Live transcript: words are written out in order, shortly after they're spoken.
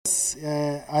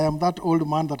I am that old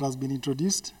man that has been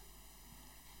introduced,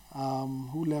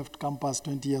 who left campus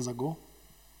 20 years ago.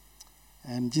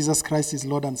 And Jesus Christ is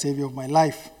Lord and Savior of my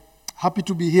life. Happy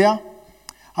to be here.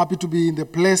 Happy to be in the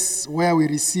place where we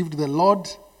received the Lord,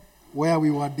 where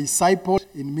we were discipled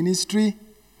in ministry,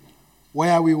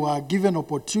 where we were given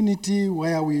opportunity,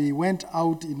 where we went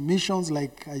out in missions,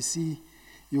 like I see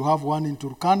you have one in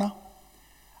Turkana.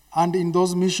 And in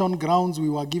those mission grounds, we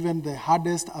were given the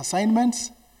hardest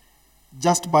assignments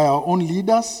just by our own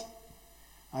leaders.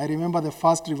 I remember the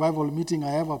first revival meeting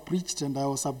I ever preached, and I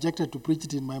was subjected to preach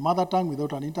it in my mother tongue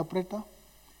without an interpreter.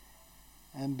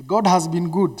 And God has been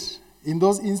good in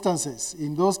those instances,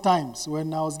 in those times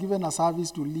when I was given a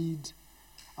service to lead,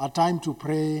 a time to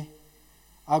pray,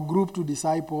 a group to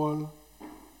disciple.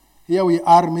 Here we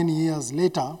are many years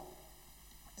later,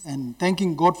 and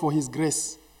thanking God for His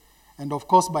grace. And of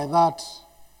course, by that,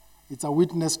 it's a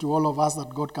witness to all of us that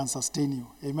God can sustain you.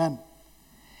 Amen.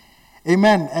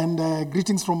 Amen. And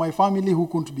greetings from my family who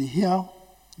couldn't be here.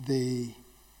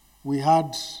 We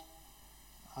had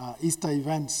Easter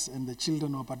events, and the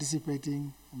children were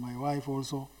participating, and my wife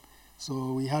also.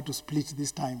 So we had to split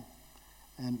this time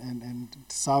and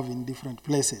serve in different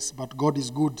places. But God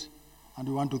is good, and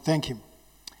we want to thank Him.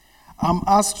 I'm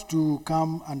asked to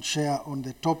come and share on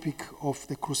the topic of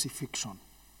the crucifixion.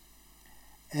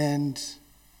 And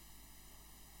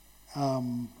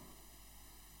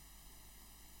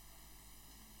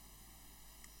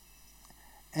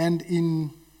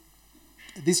in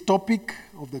this topic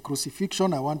of the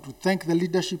crucifixion, I want to thank the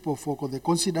leadership for the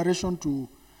consideration to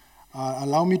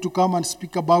allow me to come and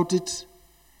speak about it.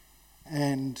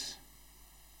 And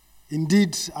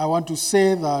indeed, I want to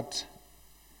say that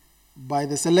by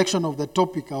the selection of the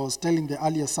topic, I was telling the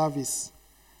earlier service,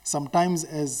 sometimes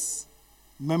as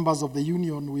members of the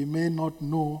union, we may not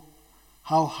know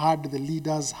how hard the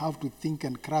leaders have to think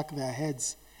and crack their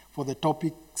heads for the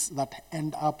topics that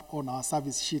end up on our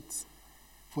service sheets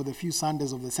for the few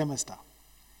Sundays of the semester.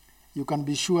 You can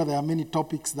be sure there are many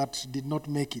topics that did not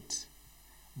make it,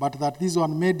 but that this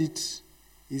one made it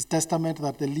is testament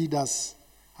that the leaders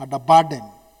had a burden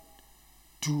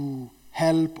to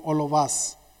help all of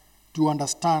us to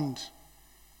understand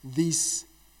this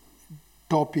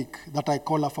topic that I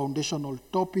call a foundational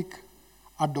topic,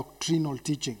 a doctrinal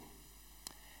teaching.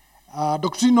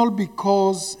 Doctrinal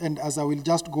because, and as I will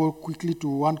just go quickly to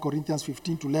 1 Corinthians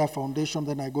 15 to lay a foundation,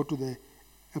 then I go to the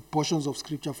portions of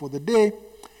scripture for the day.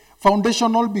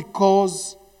 Foundational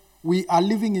because we are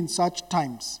living in such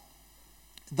times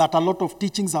that a lot of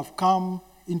teachings have come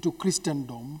into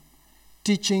Christendom,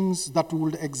 teachings that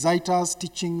will excite us,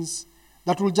 teachings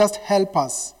that will just help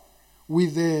us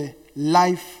with the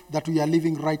life that we are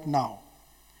living right now.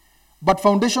 But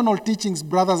foundational teachings,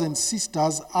 brothers and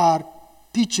sisters, are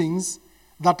teachings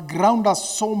that ground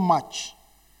us so much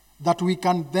that we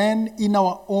can then, in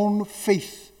our own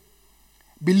faith,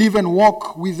 believe and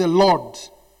walk with the Lord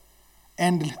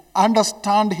and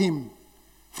understand Him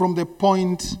from the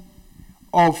point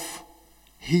of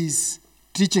His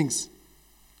teachings.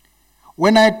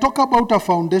 When I talk about a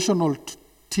foundational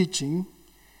teaching,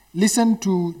 listen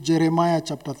to Jeremiah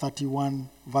chapter 31,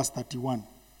 verse 31.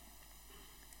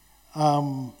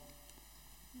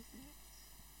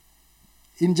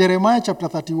 In Jeremiah chapter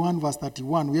 31, verse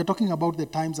 31, we are talking about the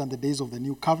times and the days of the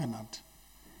new covenant.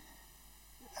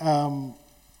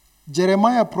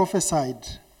 Jeremiah prophesied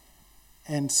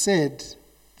and said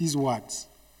these words.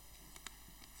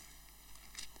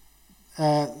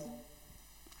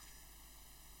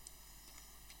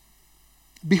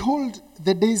 Behold,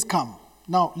 the days come.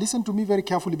 Now, listen to me very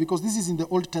carefully, because this is in the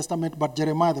Old Testament, but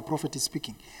Jeremiah the prophet is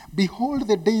speaking. Behold,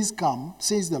 the days come,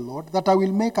 says the Lord, that I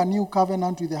will make a new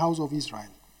covenant with the house of Israel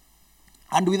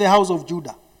and with the house of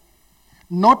Judah,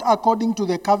 not according to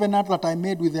the covenant that I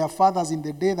made with their fathers in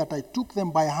the day that I took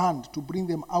them by hand to bring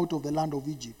them out of the land of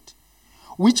Egypt,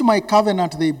 which my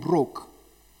covenant they broke.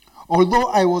 Although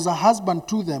I was a husband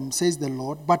to them, says the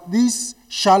Lord, but this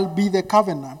shall be the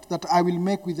covenant that I will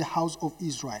make with the house of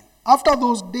Israel. After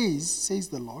those days, says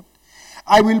the Lord,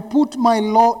 I will put my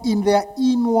law in their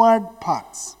inward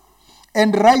parts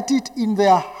and write it in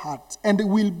their hearts, and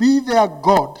will be their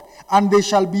God, and they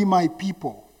shall be my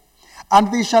people.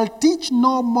 And they shall teach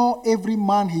no more every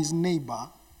man his neighbor.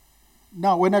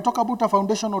 Now, when I talk about a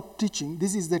foundational teaching,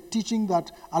 this is the teaching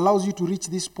that allows you to reach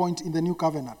this point in the new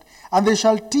covenant. And they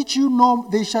shall teach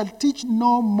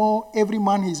no more every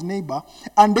man his neighbor,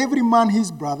 and every man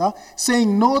his brother,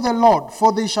 saying, Know the Lord,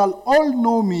 for they shall all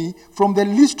know me, from the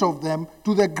least of them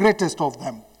to the greatest of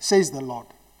them, says the Lord.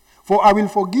 For I will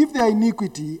forgive their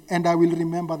iniquity, and I will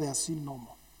remember their sin no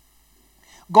more.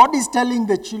 God is telling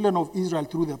the children of Israel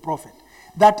through the prophet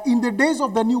that in the days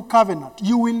of the new covenant,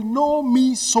 you will know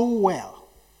me so well.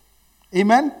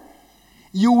 Amen?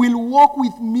 You will walk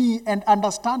with me and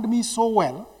understand me so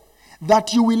well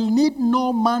that you will need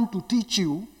no man to teach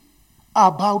you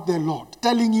about the Lord,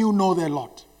 telling you know the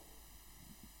Lord.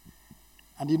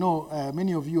 And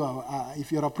many of you,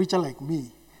 if you're a preacher like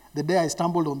me, the day I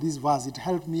stumbled on this verse, it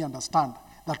helped me understand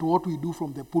that what we do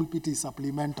from the pulpit is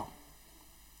supplemental.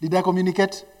 Did I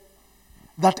communicate?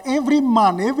 That every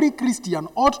man, every Christian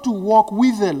ought to walk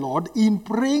with the Lord in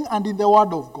praying and in the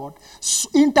Word of God,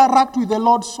 interact with the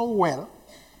Lord so well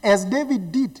as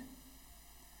David did.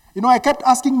 I kept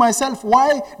asking myself,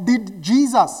 why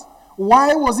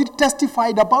was it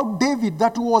testified about David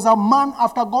that he was a man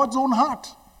after God's own heart?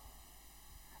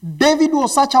 David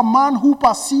was such a man who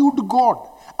pursued God,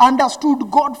 understood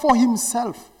God for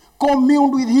himself,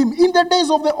 communed with him. In the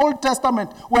days of the Old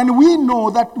Testament, when we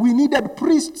know that we needed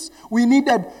priests, we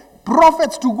needed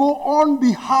prophets to go on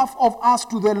behalf of us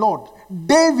to the Lord,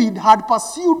 David had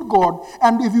pursued God.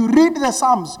 And if you read the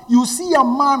Psalms, you see a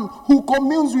man who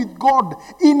communes with God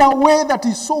in a way that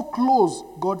is so close.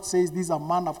 God says, this is a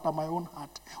man after my own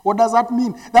heart. What does that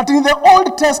mean? That in the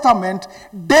Old Testament,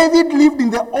 David lived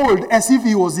in the old as if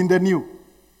he was in the new.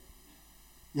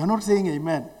 You're not saying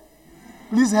amen.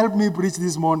 Please help me preach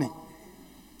this morning.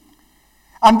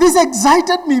 And this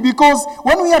excited me because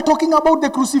when we are talking about the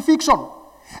crucifixion,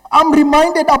 I'm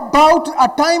reminded about a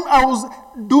time I was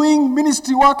doing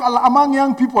ministry work among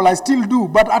young people. I still do,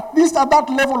 but at least at that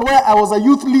level where I was a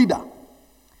youth leader.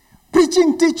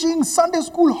 Preaching, teaching, Sunday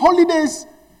school, holidays,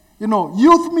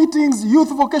 youth meetings, youth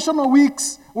vocational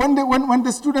weeks, when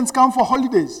the students come for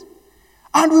holidays.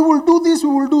 And we will do this, we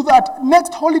will do that.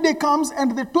 Next holiday comes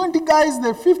and the 20 guys,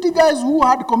 the 50 guys who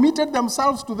had committed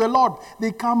themselves to the Lord,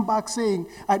 they come back saying,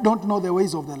 I don't know the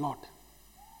ways of the Lord.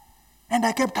 And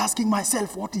I kept asking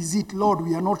myself, what is it, Lord,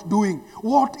 we are not doing?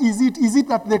 What is it? Is it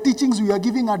that the teachings we are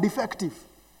giving are defective?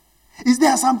 Is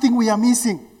there something we are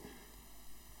missing?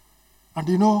 And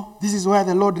this is where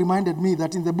the Lord reminded me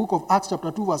that in the book of Acts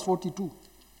chapter 2 verse 42,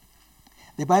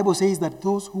 the Bible says that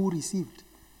those who received,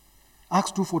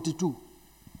 Acts 2:42,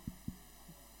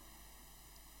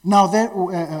 now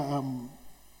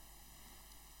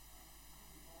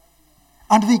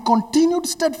and they continued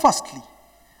steadfastly.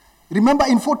 Remember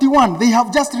in 41, they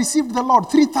have just received the Lord,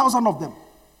 3,000 of them.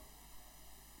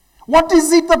 What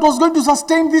is it that was going to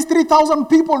sustain these 3,000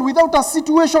 people without a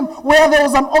situation where there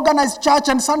was an organized church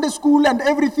and Sunday school and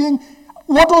everything?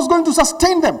 What was going to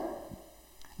sustain them?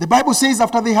 The Bible says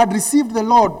after they had received the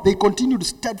Lord, they continued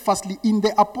steadfastly in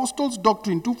the apostles'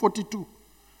 doctrine, 2:42,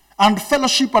 and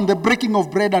fellowship and the breaking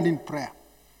of bread and in prayer.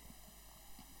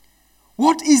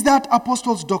 What is that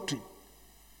apostles' doctrine?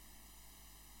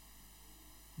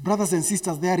 Brothers and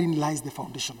sisters, therein lies the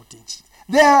foundational teachings.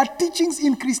 There are teachings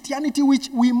in Christianity which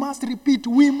we must repeat.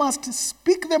 We must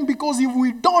speak them because if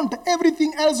we don't,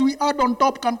 everything else we add on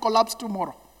top can collapse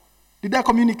tomorrow. Did I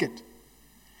communicate?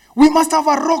 We must have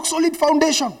a rock-solid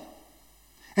foundation.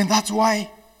 And that's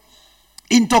why,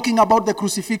 in talking about the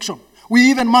crucifixion, we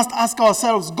even must ask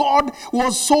ourselves, God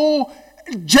was so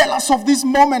jealous of this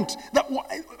moment,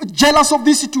 jealous of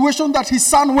this situation that his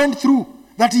son went through,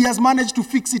 that he has managed to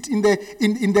fix it in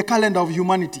the calendar of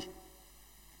humanity.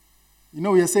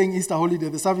 We are saying Easter holiday.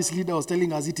 The service leader was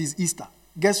telling us it is Easter.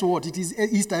 Guess what? It is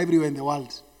Easter everywhere in the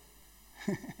world.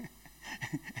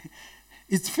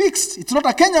 It's fixed. It's not a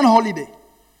Kenyan holiday.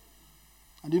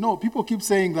 And people keep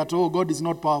saying that, oh, God is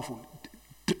not powerful.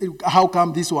 How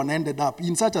come this one ended up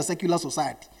in such a secular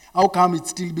society? How come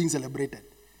it's still being celebrated?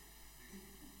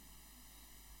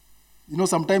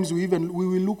 Sometimes we will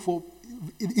look for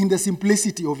in the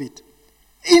simplicity of it.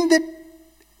 In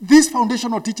these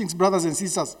foundational teachings, brothers and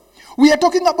sisters, we are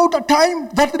talking about a time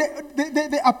that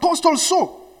the apostles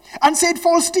saw and said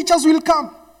false teachers will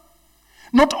come.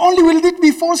 Not only will it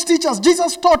be false teachers,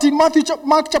 Jesus taught in Mark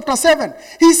chapter 7.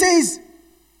 He says,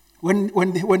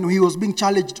 when he was being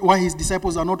challenged why his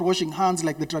disciples are not washing hands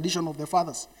like the tradition of the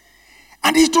fathers.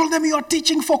 And he told them, you are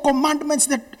teaching for commandments,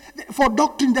 for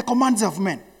doctrine, the commands of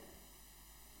men.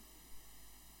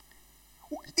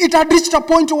 It had reached a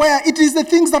point where it is the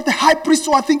things that the high priests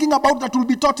were thinking about that will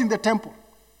be taught in the temple.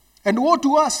 And woe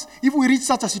to us if we reach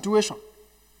such a situation.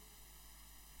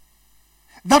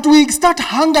 That we start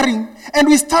hungering and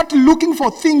we start looking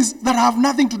for things that have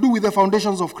nothing to do with the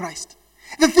foundations of Christ.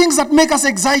 The things that make us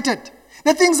excited.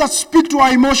 The things that speak to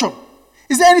our emotion.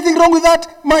 Is there anything wrong with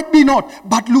that? Might be not.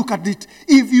 But look at it.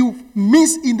 If you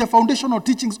miss in the foundational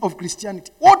teachings of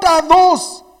Christianity, what are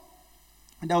those?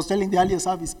 And I was telling the earlier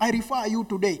service, I refer you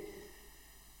today.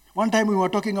 One time we were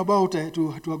talking about,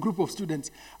 to a group of students,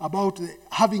 about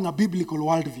having a biblical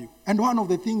worldview. And one of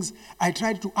the things I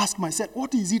tried to ask myself,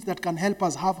 what is it that can help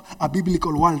us have a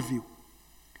biblical worldview?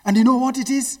 And you know what it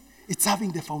is? It's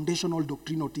having the foundational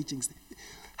doctrinal teachings.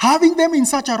 Having them in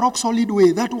such a rock-solid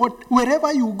way that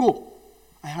wherever you go,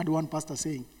 I heard one pastor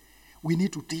saying, we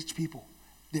need to teach people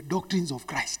the doctrines of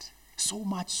Christ. So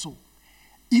much so,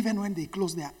 even when they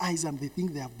close their eyes and they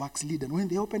think they have backslidden, when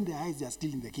they open their eyes, they are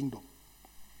still in the kingdom.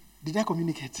 Did I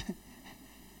communicate?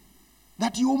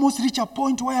 That you almost reach a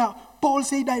point where Paul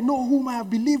said, I know whom I have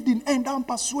believed in, and I'm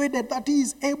persuaded that he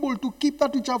is able to keep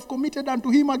that which I have committed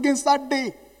unto him against that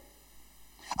day.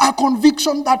 A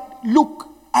conviction that, look,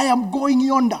 I am going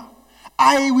yonder.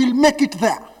 I will make it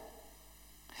there.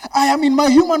 I am in my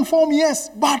human form, yes,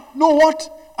 but know what?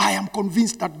 I am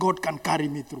convinced that God can carry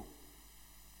me through.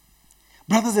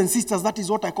 Brothers and sisters, that is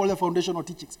what I call the foundational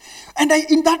teachings. And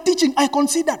in that teaching, I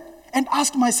considered and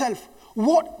asked myself,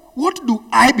 what do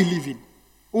I believe in?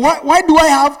 Why do I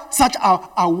have such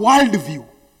a worldview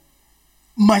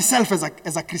myself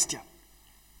as a Christian?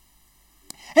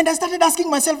 And I started asking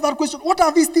myself that question, what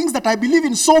are these things that I believe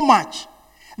in so much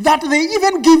that they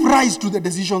even give rise to the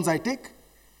decisions I take,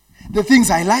 the things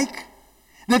I like,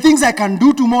 the things I can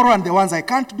do tomorrow and the ones I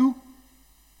can't do?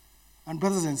 And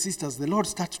brothers and sisters, the Lord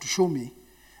starts to show me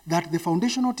that the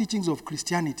foundational teachings of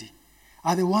Christianity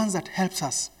are the ones that helps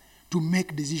us to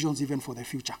make decisions even for the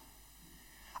future.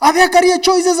 Are there career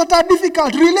choices that are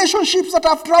difficult, relationships that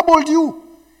have troubled you?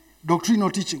 Doctrinal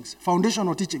teachings,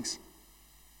 foundational teachings.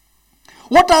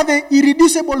 What are the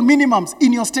irreducible minimums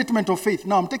in your statement of faith?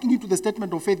 Now, I'm taking you to the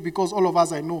statement of faith because all of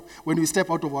us, I know, when we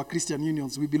step out of our Christian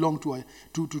unions, we belong to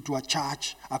a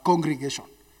church, a congregation.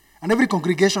 And every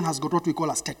congregation has got what we call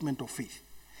a statement of faith.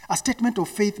 A statement of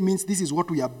faith means this is what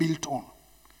we are built on.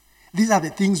 These are the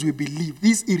things we believe.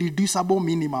 These irreducible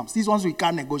minimums. These ones we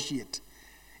can't negotiate.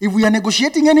 If we are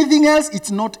negotiating anything else,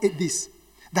 it's not this.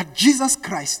 That Jesus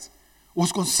Christ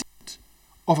was conceived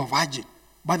of a virgin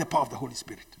by the power of the Holy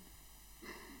Spirit.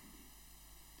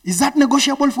 Is that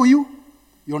negotiable for you?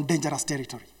 You're on dangerous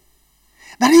territory.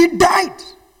 That he died.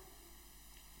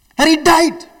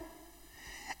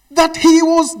 That he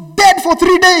was dead for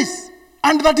 3 days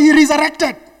and that he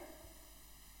resurrected.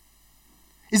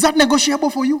 Is that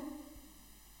negotiable for you?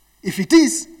 If it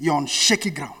is, you're on shaky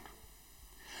ground.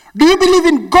 Do you believe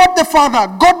in God the Father,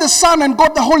 God the Son, and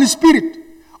God the Holy Spirit?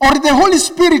 Or is the Holy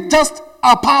Spirit just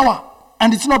a power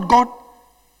and it's not God?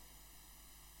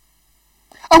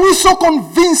 Are we so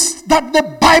convinced that the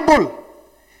Bible,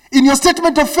 in your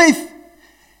statement of faith,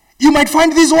 you might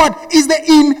find this word, is the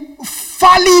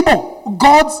infallible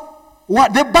God's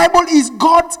word? The Bible is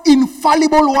God's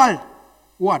infallible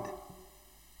word.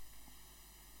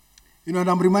 And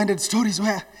I'm reminded stories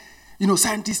where,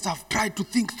 scientists have tried to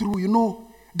think through,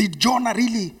 did Jonah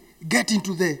really get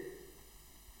into the...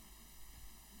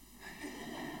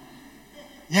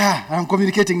 Yeah, I'm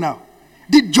communicating now.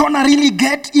 Did Jonah really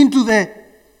get into the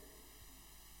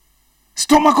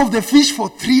stomach of the fish for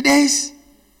 3 days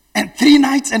and 3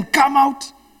 nights and come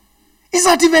out? Is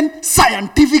that even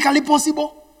scientifically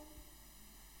possible?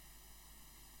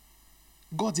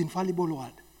 God's infallible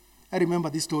word. I remember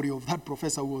this story of that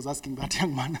professor who was asking that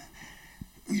young man,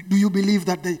 do you believe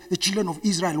that the children of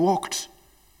Israel walked?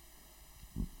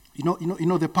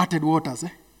 The parted waters,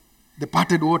 The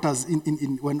parted waters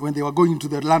when they were going into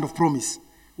the land of promise.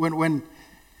 When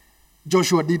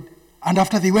Joshua did, and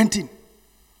after they went in.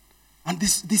 And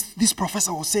this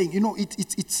professor was saying,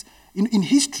 it's in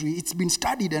history, it's been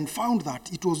studied and found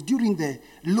that it was during the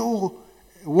low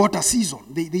water season.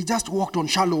 They just walked on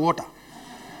shallow water.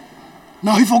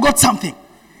 Now he forgot something.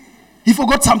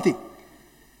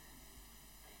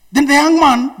 Then the young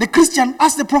man, the Christian,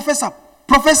 asked the professor,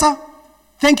 Professor,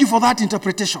 thank you for that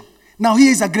interpretation. Now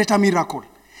here is a greater miracle.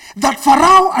 That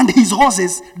Pharaoh and his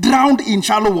horses drowned in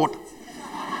shallow water.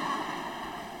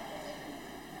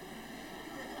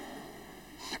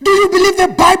 Do you believe the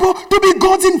Bible to be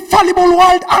God's infallible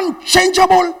word,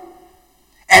 unchangeable?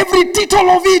 Every tittle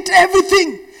of it,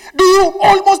 everything. Do you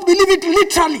almost believe it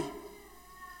literally?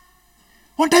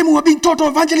 One time we were being taught of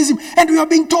evangelism and we were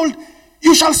being told,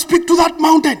 you shall speak to that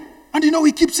mountain. And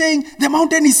we keep saying the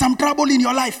mountain is some trouble in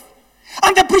your life.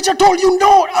 And the preacher told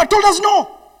us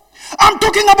no. I'm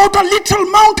talking about a little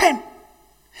mountain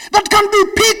that can be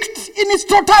picked in its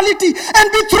totality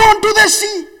and be thrown to the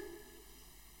sea.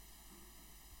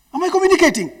 Am I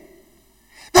communicating?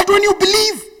 That when you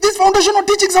believe, these foundational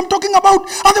teachings I'm talking about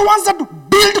are the ones that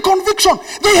build conviction.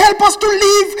 They help us to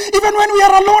live even when we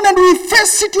are alone and we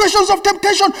face situations of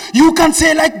temptation. You can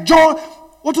say like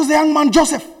what was the young man,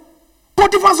 Joseph?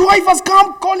 Potiphar's wife has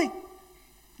come calling.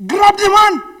 Grab the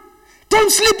man. Don't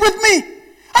sleep with me.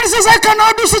 And he says, I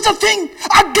cannot do such a thing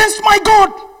against my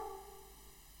God.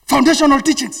 Foundational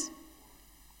teachings.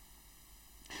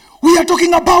 We are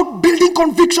talking about building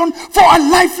conviction for a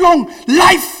lifelong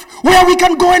life where we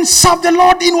can go and serve the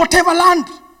Lord in whatever land.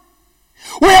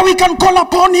 Where we can call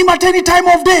upon him at any time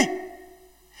of day.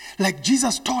 Like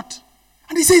Jesus taught.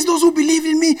 And he says, those who believe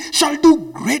in me shall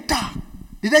do greater.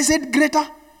 Did I say greater?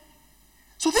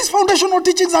 So these foundational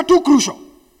teachings are too crucial.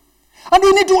 And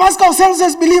we need to ask ourselves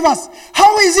as believers,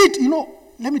 how is it?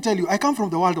 Let me tell you, I come from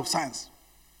the world of science.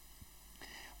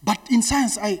 But in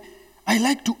science, I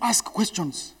like to ask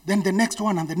questions, then the next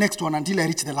one and the next one until I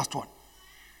reach the last one.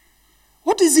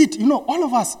 What is it? All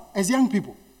of us as young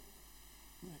people,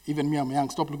 even me, I'm young,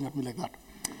 stop looking at me like that.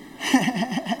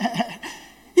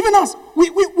 Even us,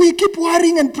 we keep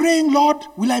worrying and praying, Lord,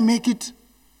 will I make it?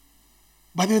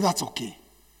 By the way, that's okay.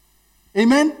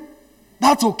 Amen?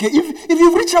 That's okay. If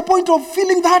you've reached a point of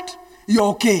feeling that, you're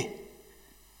okay.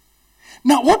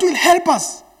 Now, what will help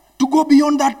us to go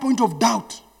beyond that point of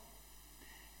doubt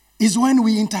is when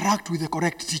we interact with the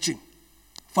correct teaching,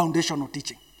 foundational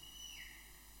teaching.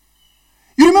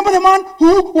 You remember the man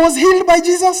who was healed by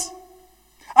Jesus?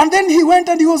 And then he went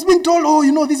and he was being told,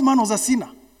 this man was a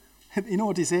sinner. You know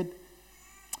what he said?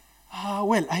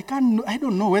 Well, I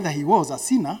don't know whether he was a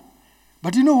sinner,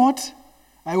 but you know what?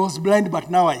 I was blind,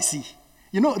 but now I see.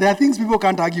 There are things people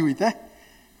can't argue with.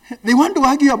 They want to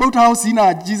argue about how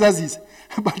sinner Jesus is,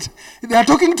 but they are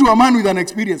talking to a man with an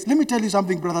experience. Let me tell you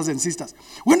something, brothers and sisters.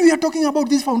 When we are talking about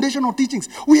these foundational teachings,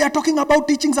 we are talking about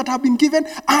teachings that have been given,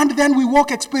 and then we walk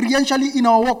experientially in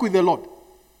our walk with the Lord.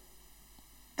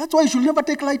 That's why you should never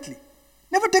take lightly.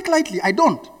 Never take lightly. I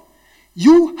don't.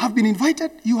 You have been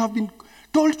invited. You have been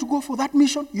told to go for that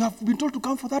mission. You have been told to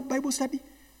come for that Bible study.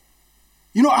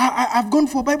 I've gone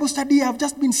for Bible study. I've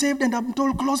just been saved, and I'm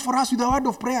told close for us with a word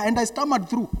of prayer, and I stammered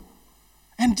through.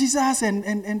 And Jesus, and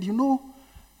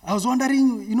I was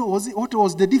wondering, what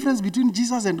was the difference between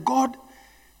Jesus and God?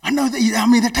 And now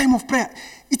I'm in the time of prayer.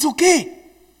 It's okay.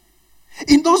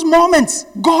 In those moments,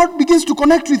 God begins to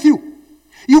connect with you.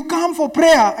 You come for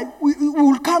prayer. We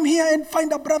will come here and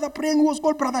find a brother praying who was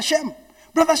called Brother Shem.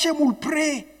 Brother Shem will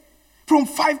pray from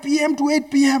 5 p.m. to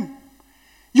 8 p.m.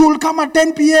 You will come at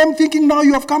 10 p.m. thinking now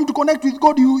you have come to connect with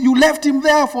God. You left him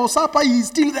there for supper. He is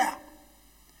still there.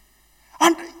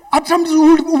 And at times we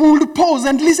will pause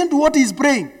and listen to what he is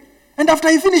praying. And after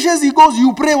he finishes, he goes,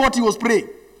 you pray what he was praying.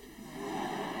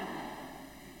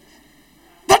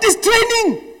 That is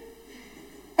training.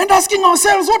 And asking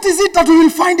ourselves, what is it that we will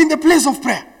find in the place of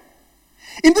prayer?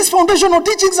 In these foundational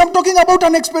teachings, I'm talking about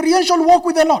an experiential walk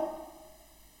with the Lord.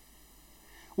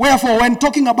 Wherefore, when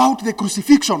talking about the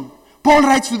crucifixion, Paul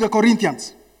writes to the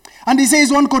Corinthians, and he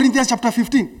says 1 Corinthians chapter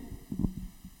 15,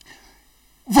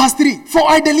 verse 3, for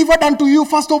I delivered unto you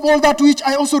first of all that which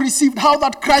I also received, how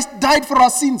that Christ died for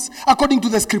our sins according to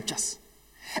the scriptures,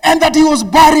 and that he was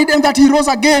buried, and that he rose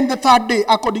again the third day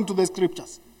according to the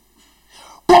scriptures.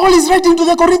 Paul is writing to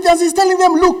the Corinthians, he's telling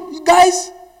them, look,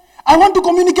 guys, I want to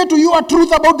communicate to you a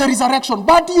truth about the resurrection,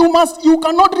 but you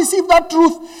cannot receive that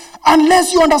truth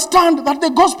unless you understand that the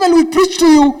gospel we preach to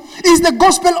you is the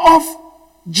gospel of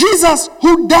Jesus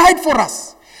who died for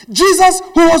us, Jesus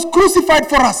who was crucified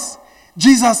for us,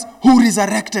 Jesus who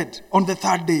resurrected on the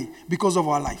third day because of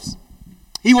our lives.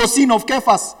 He was seen of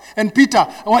Cephas and Peter,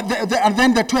 and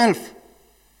then the 12.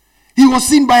 He was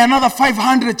seen by another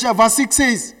 500, verse 6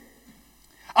 says,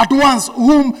 at once,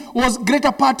 whom was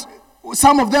greater part,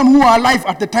 some of them who are alive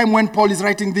at the time when Paul is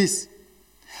writing this.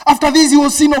 After this, he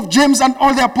was seen of James and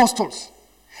all the apostles.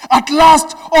 At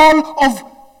last, all of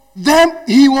them,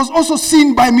 he was also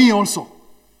seen by me also.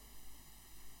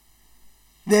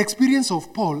 The experience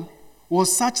of Paul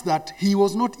was such that he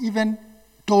was not even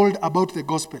told about the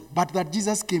gospel, but that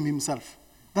Jesus came himself.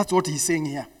 That's what he's saying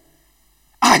here.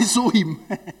 I saw him.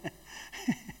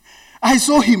 I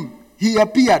saw him. He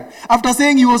appeared. After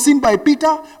saying he was seen by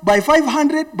Peter, by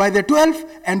 500, by the 12,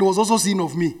 and was also seen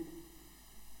of me.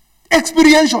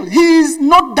 Experiential. He is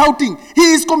not doubting. He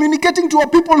is communicating to a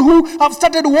people who have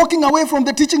started walking away from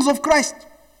the teachings of Christ.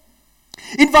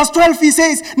 In verse 12 he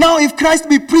says, now if Christ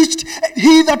be preached,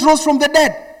 he that rose from the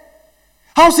dead.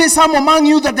 How say some among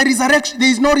you that there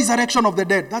is no resurrection of the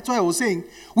dead? That's why I was saying,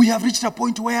 we have reached a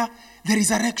point where the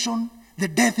resurrection, the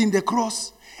death in the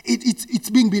cross,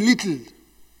 it's being belittled.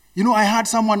 I had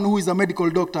someone who is a medical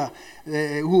doctor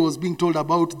who was being told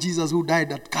about Jesus who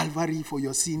died at Calvary for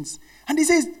your sins. And he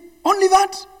says, only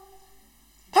that?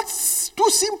 That's too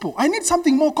simple. I need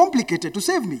something more complicated to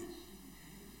save me.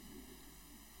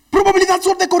 Probably that's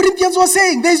what the Corinthians were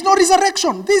saying. There is no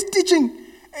resurrection. This teaching,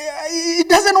 it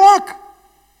doesn't work.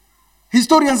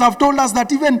 Historians have told us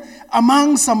that even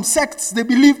among some sects, they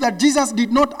believe that Jesus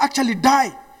did not actually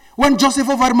die. When Joseph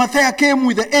of Arimathea came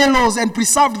with the aloes and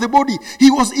preserved the body,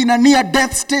 he was in a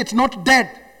near-death state, not dead.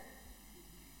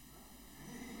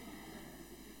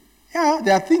 Yeah,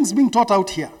 there are things being taught out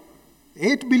here.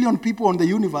 8 billion people on the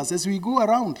universe. As we go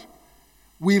around,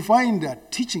 we find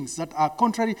teachings that are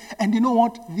contrary. And you know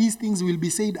what? These things will be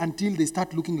said until they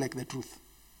start looking like the truth.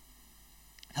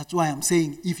 That's why I'm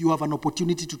saying, if you have an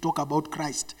opportunity to talk about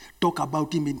Christ, talk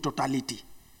about him in totality.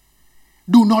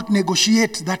 Do not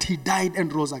negotiate that he died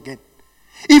and rose again.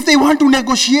 If they want to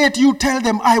negotiate, you tell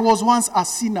them, I was once a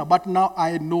sinner, but now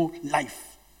I know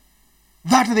life.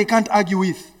 That they can't argue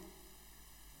with.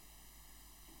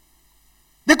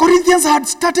 The Corinthians had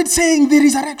started saying the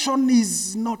resurrection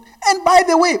is not. And by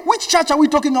the way, which church are we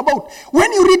talking about?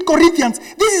 When you read Corinthians,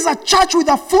 this is a church with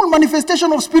a full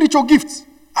manifestation of spiritual gifts.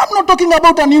 I'm not talking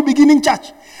about a new beginning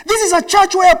church. This is a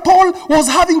church where Paul was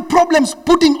having problems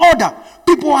putting order.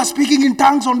 People were speaking in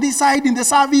tongues on this side in the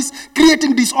service,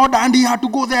 creating disorder, and he had to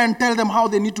go there and tell them how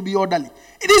they need to be orderly.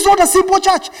 It is not a simple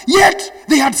church, yet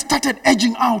they had started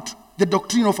edging out the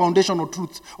doctrinal foundational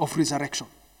truth of resurrection.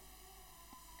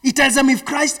 He tells them if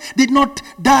Christ did not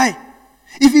die,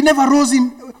 if he never rose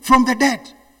from the dead,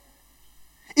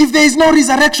 if there is no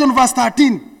resurrection, verse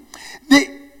 13,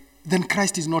 then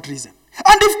Christ is not risen.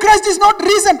 And if Christ is not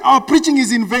risen, our preaching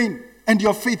is in vain, and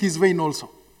your faith is vain also.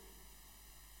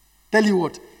 Tell you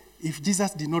what, if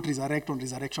Jesus did not resurrect on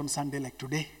Resurrection Sunday like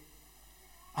today,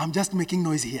 I'm just making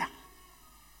noise here.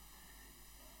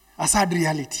 A sad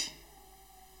reality.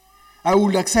 I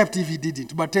would accept if he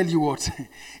didn't, but tell you what,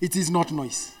 it is not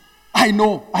noise. I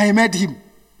know, I met him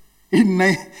in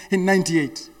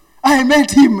 98. I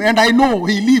met him and I know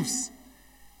he lives.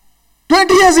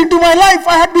 20 years into my life,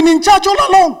 I had been in church all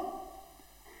along.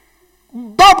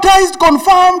 Baptized,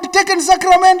 confirmed, taken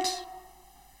sacrament.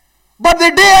 But the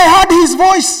day I heard his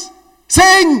voice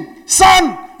saying,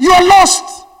 son, you are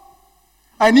lost,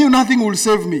 I knew nothing will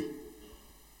save me.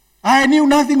 I knew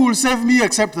nothing will save me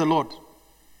except the Lord.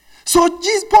 So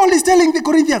Paul is telling the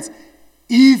Corinthians,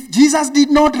 if Jesus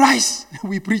did not rise,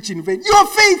 we preach in vain. Your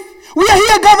faith, we are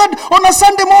here gathered on a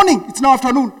Sunday morning. It's now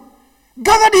afternoon.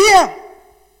 Gathered here.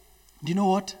 Do you know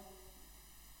what?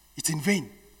 It's in vain.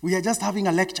 We are just having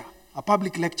a lecture, a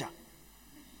public lecture.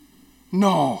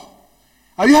 No.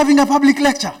 Are you having a public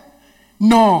lecture?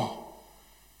 No.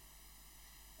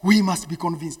 We must be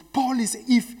convinced. Paul is,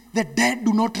 if the dead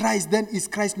do not rise, then is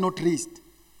Christ not raised?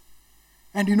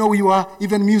 And you know, we were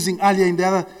even musing earlier in the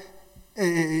other,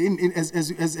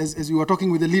 as we were talking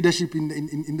with the leadership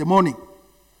in the morning.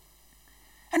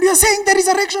 And we are saying the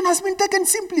resurrection has been taken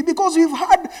simply because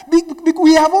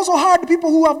we have also heard people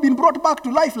who have been brought back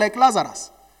to life like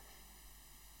Lazarus.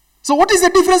 So what is the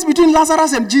difference between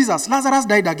Lazarus and Jesus? Lazarus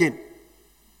died again.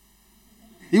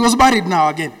 He was buried now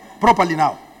again, properly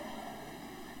now.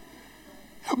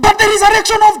 But the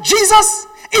resurrection of Jesus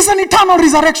is an eternal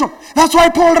resurrection. That's why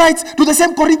Paul writes to the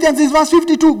same Corinthians in verse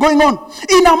 52, going on.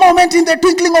 In a moment, in the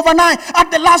twinkling of an eye,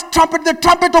 at the last trumpet, the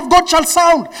trumpet of God shall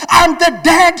sound, and the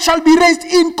dead shall be raised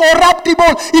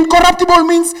incorruptible. Incorruptible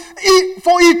means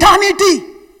for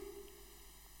eternity.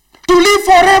 To live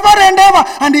forever and ever.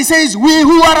 And he says, we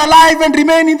who are alive and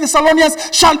remain in the Thessalonians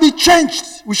shall be changed.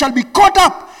 We shall be caught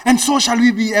up, and so shall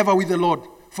we be ever with the Lord,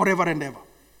 forever and ever.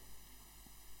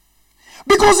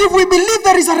 Because if we believe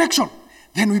the resurrection,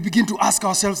 then we begin to ask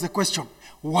ourselves the question,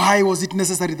 why was it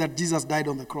necessary that Jesus died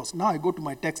on the cross? Now I go to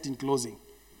my text in closing.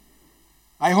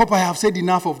 I hope I have said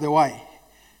enough of the why.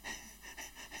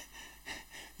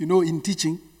 You know, in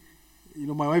teaching,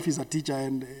 my wife is a teacher,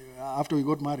 and after we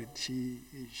got married, she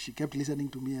kept listening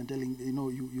to me and telling,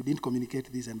 you didn't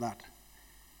communicate this and that.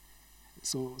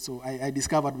 So I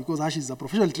discovered, because Ash is a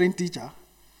professional trained teacher,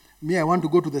 me, I want to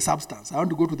go to the substance. I want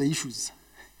to go to the issues.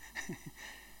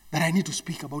 That I need to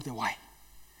speak about the why.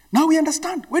 Now we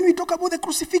understand. When we talk about the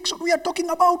crucifixion, we are talking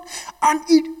about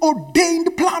an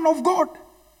ordained plan of God.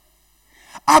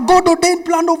 A God-ordained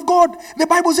plan of God. The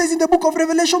Bible says in the book of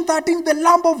Revelation 13, the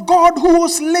Lamb of God who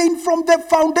was slain from the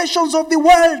foundations of the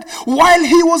world, while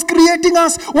he was creating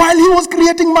us, while he was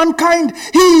creating mankind,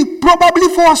 he probably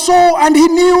foresaw and he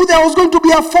knew there was going to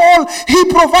be a fall. He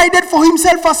provided for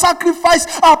himself a sacrifice,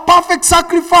 a perfect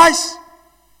sacrifice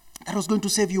that was going to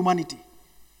save humanity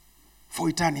for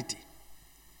eternity.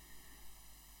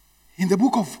 In the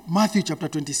book of Matthew chapter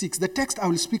 26, the text I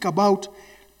will speak about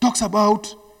talks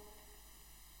about,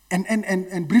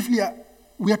 and briefly,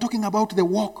 we are talking about the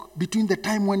walk between the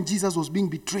time when Jesus was being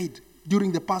betrayed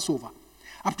during the Passover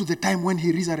up to the time when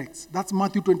he resurrects. That's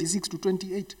Matthew 26 to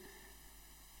 28.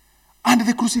 And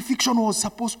the crucifixion was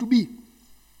supposed to be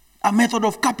a method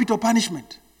of capital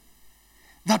punishment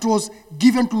that was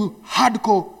given to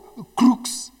hardcore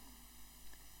crooks,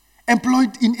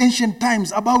 employed in ancient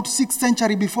times, about 6th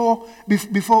century before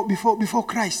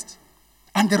Christ.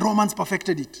 And the Romans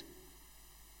perfected it.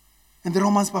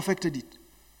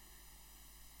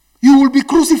 You will be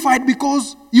crucified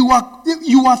because you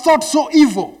are thought so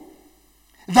evil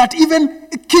that even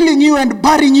killing you and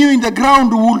burying you in the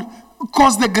ground will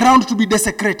cause the ground to be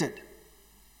desecrated.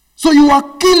 So you are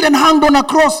killed and hanged on a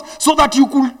cross so that you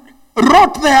could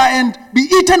rot there and be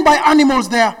eaten by animals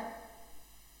there.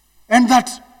 And that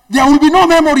there will be no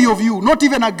memory of you, not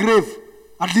even a grave,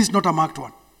 at least not a marked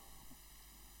one.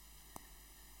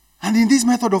 And in this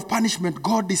method of punishment,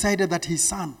 God decided that his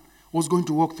son was going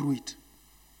to walk through it.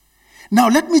 Now,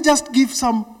 let me just give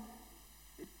some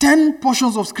 10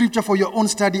 portions of scripture for your own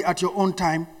study at your own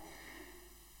time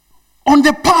on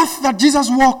the path that Jesus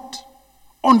walked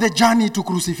on the journey to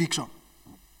crucifixion.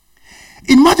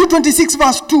 In Matthew 26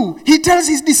 verse 2, he tells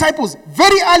his disciples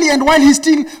very early and while he's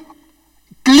still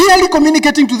clearly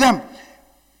communicating to them.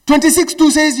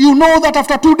 26:2 says, you know that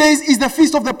after 2 days is the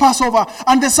feast of the Passover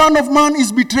and the Son of Man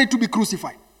is betrayed to be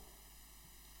crucified.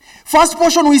 First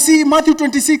portion we see Matthew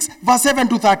 26 verse 7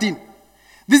 to 13.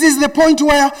 This is the point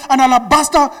where an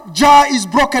alabaster jar is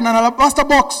broken, an alabaster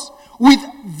box with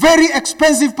very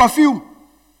expensive perfume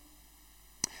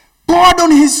poured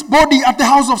on his body at the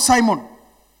house of Simon.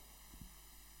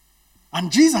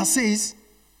 And Jesus says,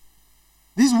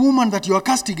 this woman that you are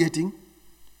castigating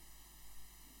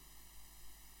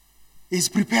is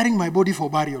preparing my body for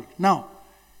burial. Now,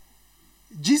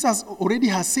 Jesus already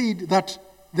has said that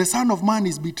the Son of Man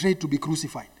is betrayed to be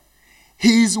crucified.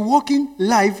 He is walking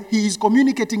live, he is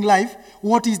communicating live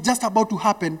what is just about to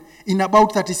happen in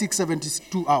about 36,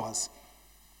 72 hours.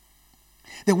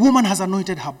 The woman has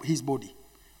anointed his body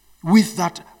with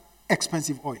that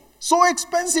expensive oil. So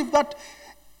expensive that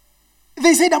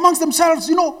they said amongst themselves,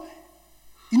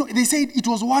 they said it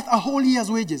was worth a whole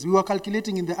year's wages. We were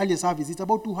calculating in the earlier service, it's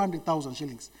about 200,000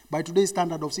 shillings by today's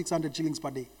standard of 600 shillings per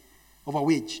day of a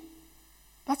wage.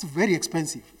 That's very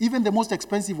expensive. Even the most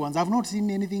expensive ones, I've not seen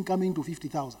anything coming to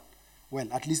 50,000. Well,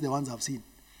 at least the ones I've seen.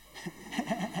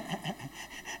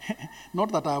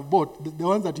 Not that I've bought. The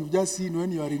ones that you've just seen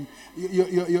when you are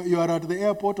you are at the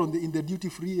airport in the duty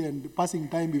free and passing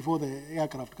time before the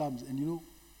aircraft comes, and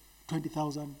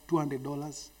 $20,000,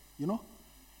 $200.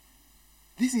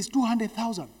 This is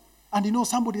 200,000. And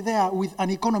somebody there with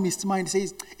an economist's mind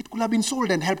says it could have been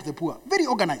sold and helped the poor. Very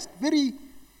organized, very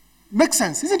makes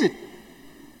sense, isn't it?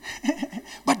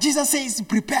 But Jesus says,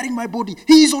 preparing my body.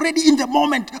 He is already in the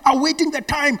moment, awaiting the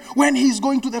time when he is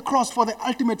going to the cross for the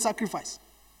ultimate sacrifice.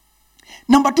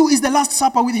 Number 2 is the Last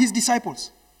Supper with his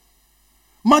disciples.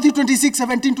 Matthew 26,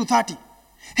 17 to 30.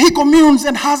 He communes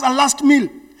and has a last meal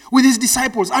with his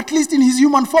disciples, at least in his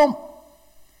human form.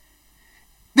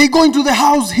 They go into the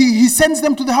house, he sends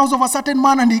them to the house of a certain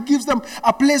man and he gives them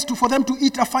a place for them to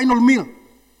eat a final meal.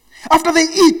 After they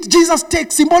eat, Jesus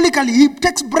takes, symbolically, he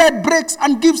takes bread, breaks,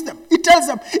 and gives them. He tells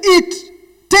them, eat,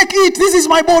 this is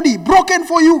my body, broken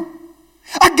for you.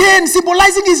 Again,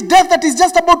 symbolizing his death that is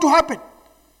just about to happen.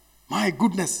 My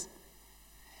goodness.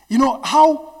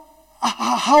 How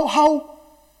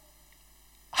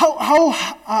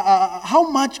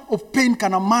much of pain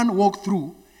can a man walk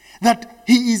through that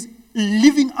he is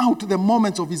living out the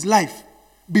moments of his life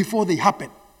before they happen?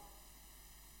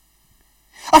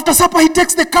 After supper, he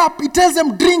takes the cup. He tells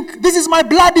them, drink. This is my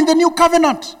blood in the new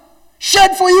covenant,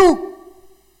 shed for you.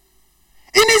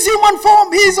 In his human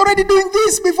form, he is already doing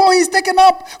this before he is taken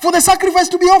up for the sacrifice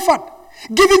to be offered,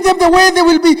 giving them the way they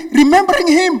will be remembering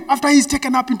him after he is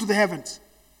taken up into the heavens.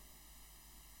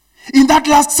 In that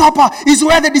Last Supper is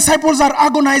where the disciples are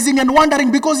agonizing and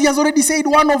wondering because he has already said,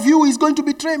 one of you is going to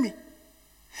betray me.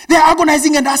 They are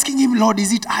agonizing and asking him, Lord,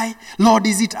 is it I? Lord,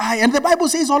 is it I? And the Bible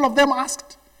says all of them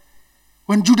asked.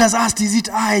 When Judas asked, is it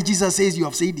I? Jesus says, you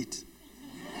have said it.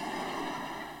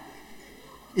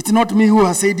 It's not me who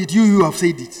has said it, you have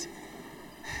said it.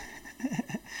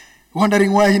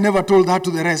 Wondering why he never told that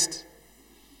to the rest.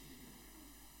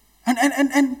 And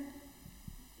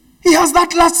he has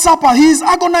that Last Supper. He is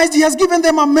agonized. He has given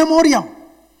them a memoriam.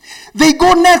 They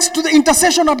go next to the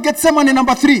intercession at Gethsemane,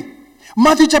 number 3.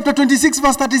 Matthew chapter 26,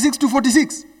 verse 36 to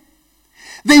 46.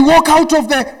 They walk out of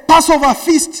the Passover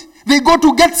feast. They go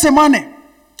to Gethsemane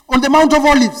on the Mount of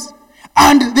Olives.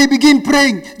 And they begin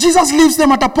praying. Jesus leaves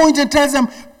them at a point and tells them,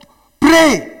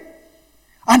 pray.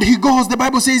 And he goes, the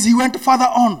Bible says he went further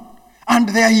on. And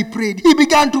there he prayed. He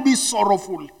began to be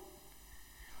sorrowful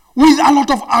with a lot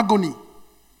of agony.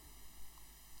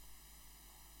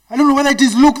 I don't know whether it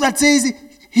is Luke that says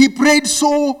he prayed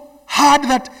so hard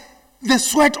that the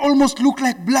sweat almost looked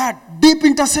like blood. Deep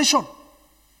intercession.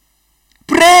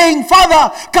 Praying,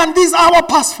 Father, can this hour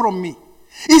pass from me?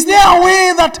 Is there a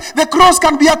way that the cross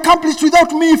can be accomplished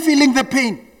without me feeling the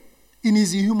pain? In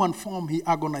his human form, he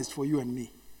agonized for you and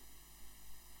me.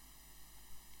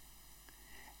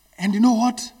 And you know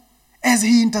what? As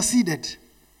he interceded,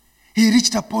 he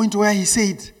reached a point where he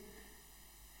said,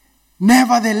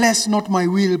 nevertheless, not my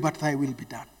will, but thy will be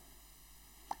done.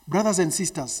 Brothers and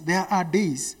sisters, there are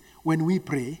days when we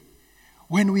pray,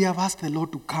 when we have asked the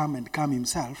Lord to come and come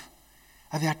himself,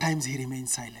 and there are times he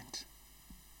remains silent.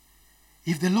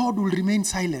 If the Lord will remain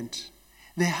silent,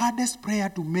 the hardest prayer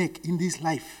to make in this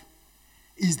life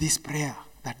is this prayer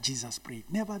that Jesus prayed.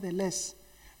 Nevertheless,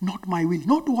 not my will,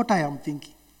 not what I am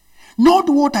thinking, not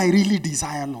what I really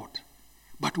desire, Lord,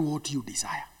 but what you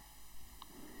desire.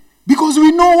 Because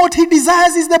we know what he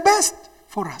desires is the best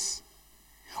for us.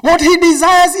 What he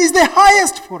desires is the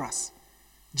highest for us.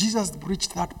 Jesus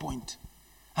reached that point.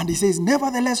 And he says,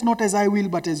 nevertheless, not as I will,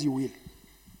 but as you will.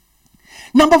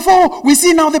 Number 4, we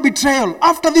see now the betrayal.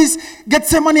 After this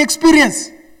Gethsemane experience,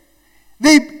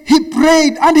 he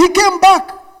prayed and he came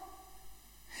back.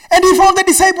 And he found the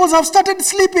disciples have started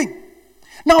sleeping.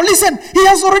 Now listen, he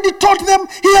has already taught them,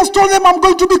 he has told them, I'm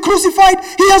going to be crucified.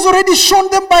 He has already shown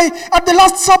them at the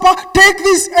Last Supper, take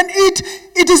this and eat.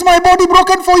 It is my body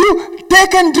broken for you.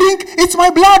 Take and drink. It's my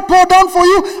blood poured down for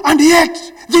you. And yet,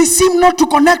 they seem not to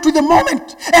connect with the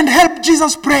moment and help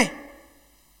Jesus pray.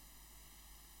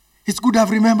 It's good I've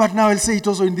remembered now, I'll say it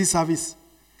also in this service.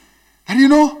 And you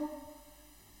know,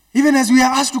 even as we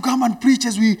are asked to come and preach,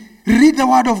 as we read the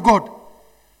word of God,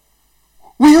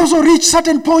 we also reach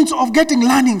certain points of getting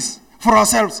learnings for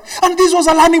ourselves. And this was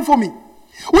a learning for me.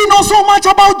 We know so much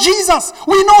about Jesus.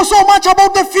 We know so much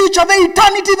about the future, the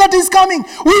eternity that is coming.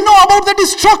 We know about the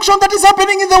destruction that is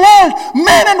happening in the world.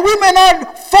 Men and women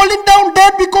are falling down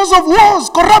dead because of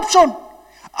wars, corruption.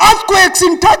 Earthquakes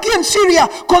in Turkey and Syria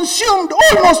consumed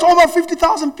almost over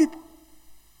 50,000 people.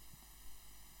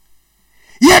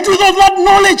 Yet with all that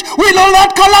knowledge, with all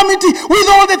that calamity, with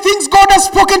all the things God has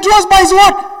spoken to us by his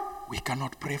word, we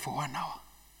cannot pray for 1 hour.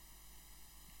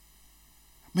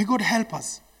 May God help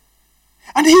us.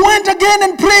 And he went again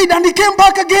and prayed, and he came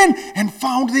back again and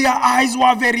found their eyes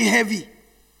were very heavy.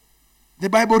 The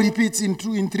Bible repeats in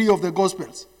 3 of the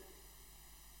Gospels.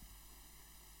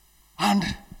 And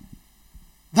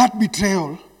that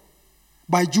betrayal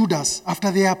by Judas,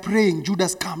 after they are praying,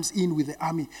 Judas comes in with the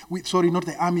army. Not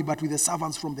the army, but with the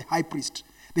servants from the high priest.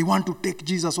 They want to take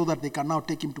Jesus so that they can now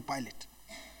take him to Pilate.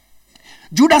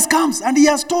 Judas comes and he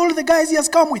has told the guys he has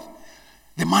come with,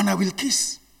 the man I will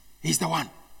kiss, he's the one.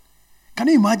 Can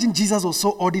you imagine Jesus was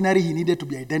so ordinary he needed to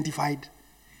be identified?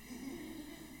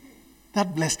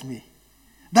 That blessed me.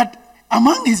 That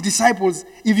among his disciples,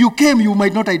 if you came, you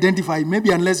might not identify him,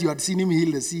 maybe unless you had seen him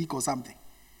heal the sick or something.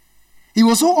 He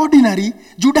was so ordinary,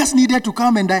 Judas needed to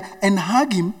come and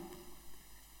hug him,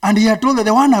 and he had told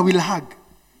the one I will hug.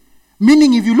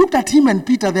 Meaning if you looked at him and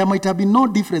Peter, there might have been no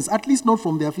difference, at least not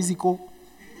from their physical.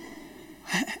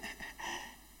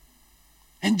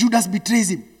 And Judas betrays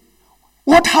him.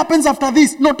 What happens after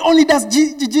this? Not only does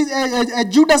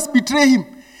Judas betray him,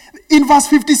 in verse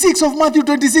 56 of Matthew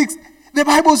 26, the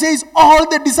Bible says all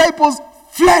the disciples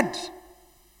fled.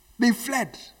 They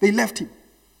fled. They left him.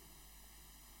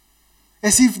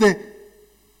 As if the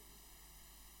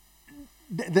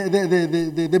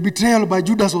betrayal by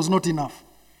Judas was not enough.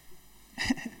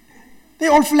 They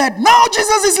all fled. Now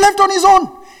Jesus is left on his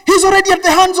own. He's already at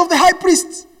the hands of the high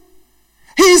priests.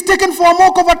 He is taken for a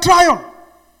mock of a trial.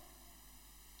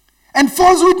 And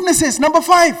false witnesses. Number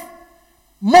 5.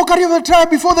 Mockery of a trial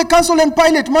before the council and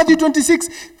Pilate. Matthew 26,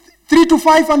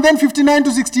 3-5, and then 59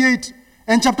 to 68.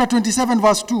 And chapter 27,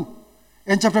 verse 2.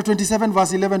 And chapter 27,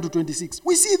 verse 11 to 26.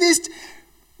 We see this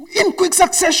in quick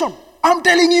succession. I'm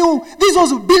telling you, this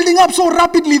was building up so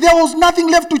rapidly. There was nothing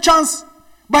left to chance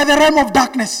by the realm of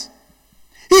darkness.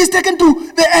 He is taken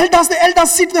to the elders. The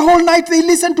elders sit the whole night. They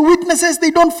listen to witnesses.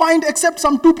 They don't find except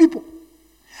some 2 people.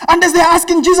 And as they are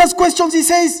asking Jesus questions, he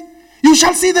says, you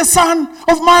shall see the Son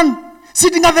of Man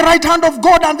sitting at the right hand of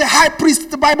God. And the high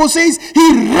priest, the Bible says,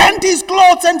 he rent his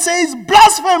clothes and says,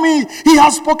 blasphemy. He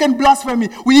has spoken blasphemy.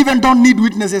 We even don't need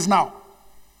witnesses now.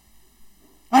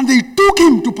 And they took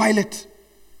him to Pilate.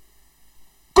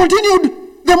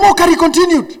 Continued. The mockery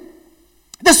continued.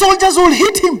 The soldiers will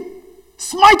hit him,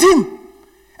 smite him,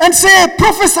 and say,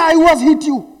 prophesy who has hit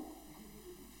you.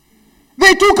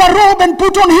 They took a robe and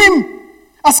put on him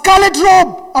a scarlet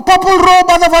robe, a purple robe,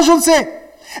 other versions say,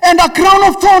 and a crown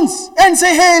of thorns, and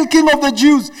say, hail, King of the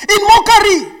Jews, in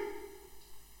mockery.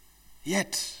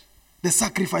 Yet, the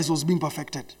sacrifice was being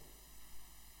perfected.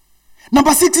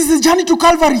 Number 6 is the journey to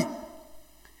Calvary.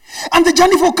 And the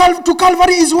journey to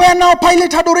Calvary is where now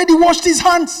Pilate had already washed his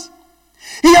hands.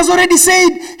 He has already said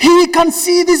he can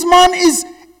see this man is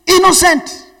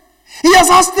innocent. He has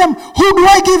asked them, who do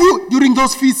I give you? During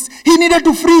those feasts, he needed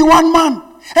to free one man.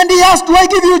 And he asked, do I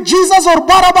give you Jesus or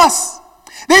Barabbas?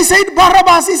 They said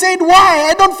Barabbas. He said, why?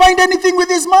 I don't find anything with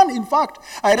this man. In fact,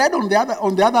 I read on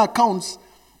the other accounts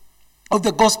of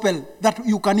the gospel that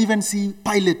you can even see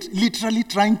Pilate literally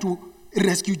trying to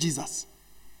rescue Jesus.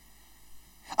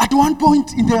 At one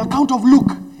point in the account of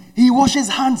Luke, he washes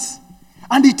hands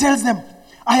and he tells them,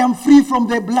 I am free from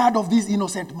the blood of this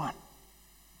innocent man.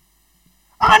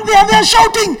 And they are there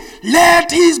shouting,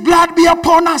 let his blood be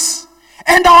upon us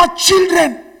and our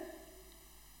children.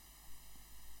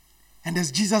 And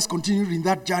as Jesus continued in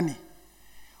that journey,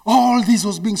 all this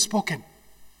was being spoken.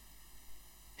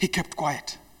 He kept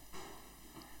quiet.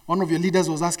 One of your leaders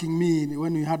was asking me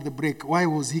when we had the break, why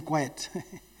was he quiet?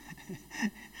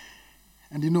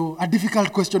 And a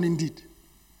difficult question indeed.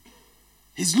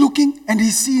 He's looking and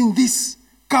he's seeing this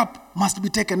cup must be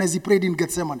taken as he prayed in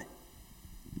Gethsemane.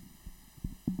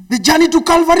 The journey to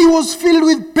Calvary was filled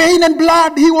with pain and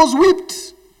blood. He was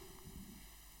whipped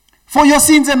for your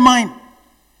sins and mine.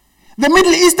 The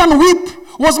Middle Eastern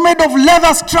whip was made of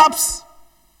leather straps.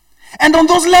 And on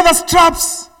those leather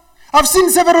straps, I've seen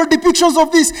several depictions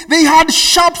of this. They had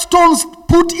sharp stones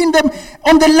put in them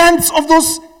on the lengths of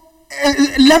those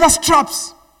leather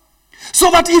straps.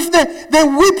 So that if the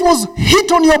whip was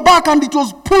hit on your back and it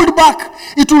was pulled back,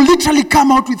 it will literally come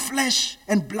out with flesh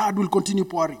and blood will continue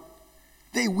pouring.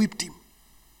 They whipped him.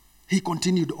 He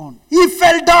continued on. He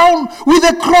fell down with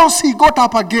a cross. He got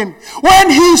up again. When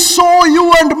he saw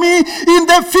you and me in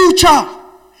the future,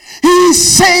 he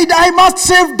said, I must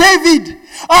save David.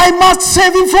 I must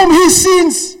save him from his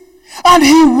sins. And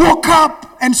he woke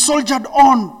up and soldiered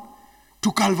on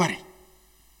to Calvary.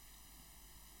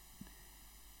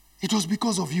 It was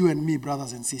because of you and me,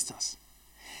 brothers and sisters.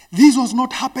 This was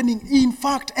not happening. In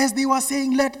fact, as they were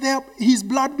saying, let his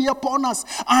blood be upon us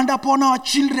and upon our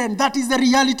children. That is the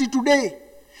reality today.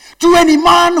 To any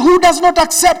man who does not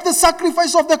accept the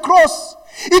sacrifice of the cross,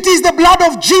 it is the blood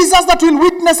of Jesus that will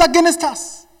witness against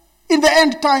us in the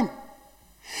end time.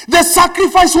 The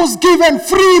sacrifice was given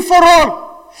free for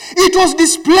all. It was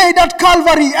displayed at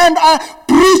Calvary and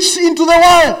preached into the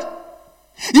world.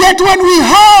 Yet when we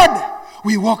heard,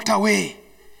 we walked away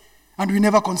and we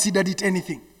never considered it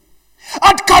anything.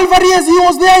 At Calvary, as he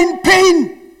was there in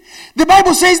pain, the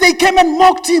Bible says they came and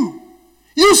mocked him.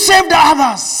 You saved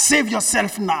others, save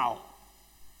yourself now.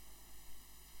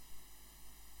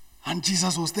 And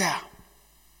Jesus was there.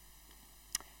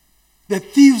 The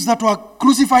thieves that were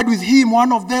crucified with him,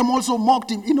 one of them also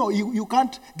mocked him. You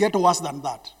can't get worse than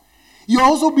that. You're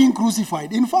also being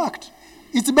crucified. In fact,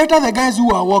 it's better the guys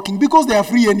who are walking because they are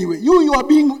free anyway. You're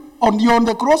on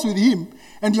the cross with him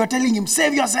and you're telling him,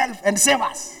 save yourself and save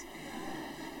us.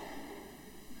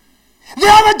 The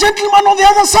other gentleman on the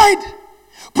other side,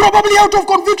 probably out of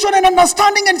conviction and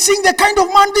understanding and seeing the kind of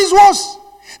man this was,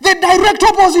 the direct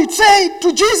opposite, said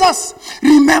to Jesus,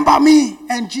 remember me.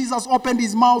 And Jesus opened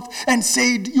his mouth and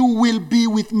said, you will be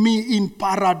with me in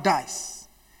paradise.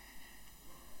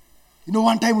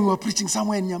 One time we were preaching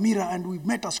somewhere in Nyamira and we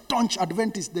met a staunch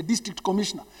Adventist, the district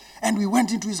commissioner. And we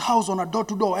went into his house on a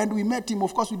door-to-door and we met him.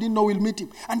 Of course, we didn't know we'll meet him.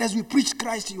 And as we preached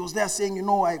Christ, he was there saying,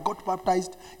 I got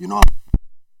baptized,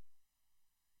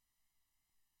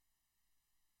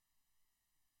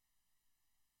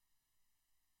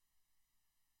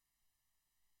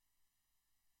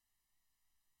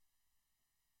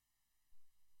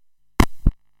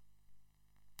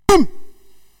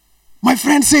 My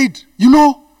friend said,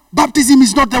 baptism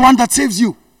is not the one that saves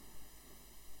you.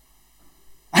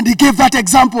 And he gave that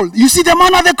example. You see the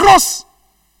man at the cross.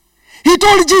 He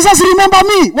told Jesus, remember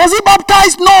me. Was he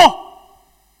baptized? No.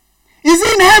 Is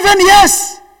he in heaven?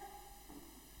 Yes.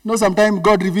 Sometimes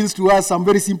God reveals to us some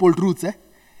very simple truths,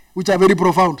 which are very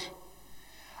profound.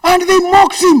 And they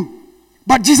mocked him.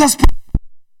 But Jesus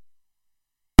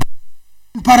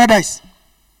in paradise.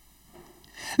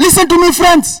 Listen to me,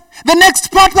 friends. The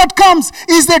next part that comes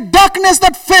is the darkness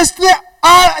that faced the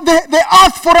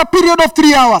earth for a period of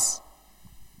 3 hours.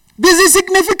 This is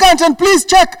significant, and please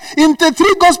check. In the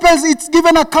 3 Gospels, it's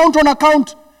given account on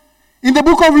account. In the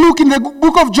book of Luke, in the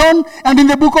book of John, and in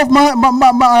the book of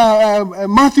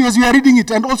Matthew, as we are reading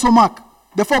it, and also Mark,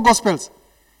 the 4 Gospels.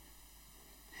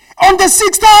 On the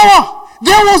 6th hour,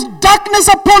 there was darkness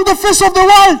upon the face of the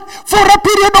world for a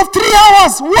period of 3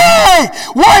 hours. Why?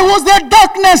 Why was there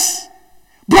darkness?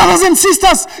 Brothers and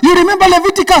sisters, you remember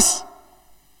Leviticus.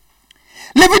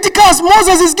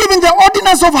 Moses is giving the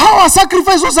ordinance of how a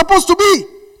sacrifice was supposed to be.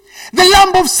 The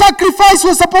lamb of sacrifice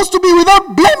was supposed to be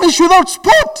without blemish, without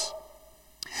spot.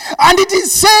 And it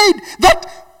is said that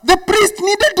the priest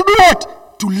needed to do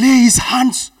what? To lay his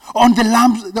hands on the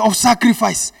lamb of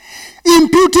sacrifice,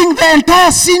 imputing the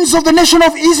entire sins of the nation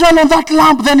of Israel on that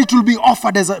lamb. Then it will be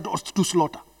offered to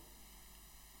slaughter.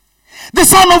 The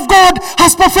Son of God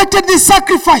has perfected this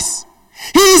sacrifice.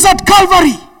 He is at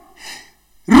Calvary,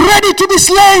 ready to be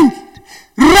slain,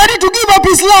 ready to give up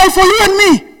his life for you and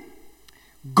me.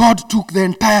 God took the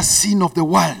entire sin of the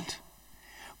world,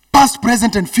 past,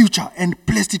 present, and future, and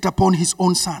placed it upon his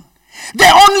own Son. The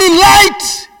only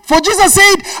light, for Jesus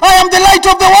said, I am the light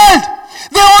of the world.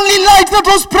 The only light that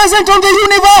was present on the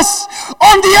universe,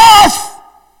 on the earth,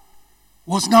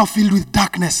 was now filled with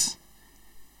darkness.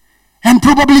 And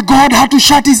probably God had to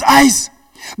shut his eyes,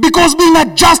 because being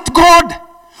a just God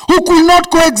who could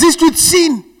not coexist with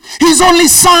sin, his only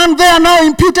Son there now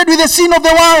imputed with the sin of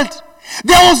the world.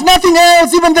 There was nothing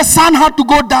else. Even the sun had to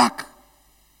go dark.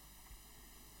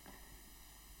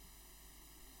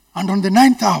 And on the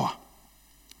 9th hour,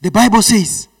 the Bible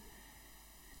says,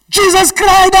 Jesus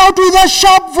cried out with a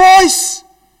sharp voice,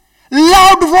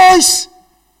 loud voice.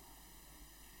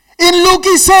 In Luke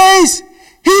he says,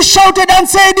 he shouted and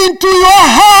said, into your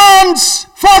hands,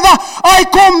 Father, I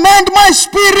commend my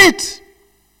spirit.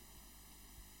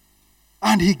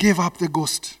 And he gave up the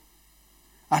ghost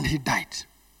and he died.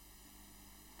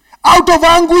 Out of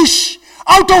anguish,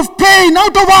 out of pain,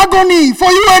 out of agony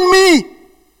for you and me,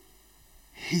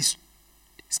 he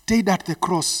stayed at the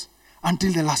cross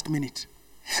until the last minute.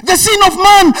 The sin of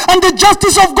man and the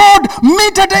justice of God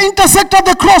meet at the intersect at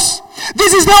the cross.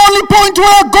 This is the only point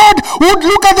where God would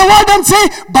look at the world and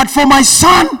say, but for my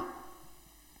son,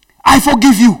 I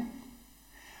forgive you.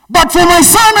 But for my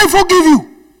son, I forgive you.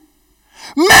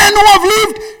 Men who have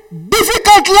lived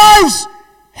difficult lives,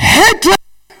 hatred,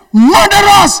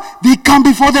 murderers, they come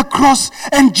before the cross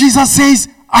and Jesus says,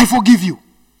 I forgive you.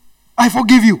 I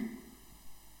forgive you.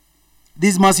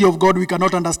 This mercy of God we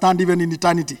cannot understand even in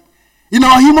eternity. In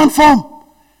our human form,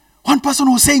 one person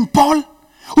was saying, Paul,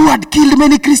 who had killed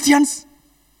many Christians,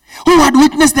 who had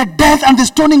witnessed the death and the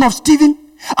stoning of Stephen,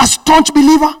 a staunch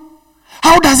believer,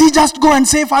 how does he just go and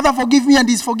say, Father, forgive me, and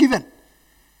he's forgiven?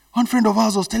 One friend of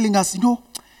ours was telling us,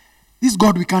 this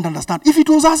God we can't understand. If it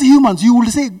was us humans, you would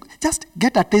say, just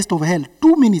get a taste of hell.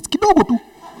 2 minutes, kidogo tu.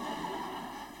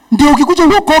 Ndio ukikuja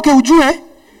uokoke ujue,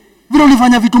 vile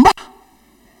ulifanya vitu mbaya.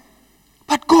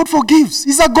 But God forgives.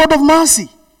 He's a God of mercy.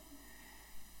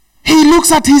 He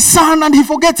looks at his son and he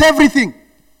forgets everything.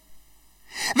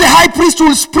 The high priest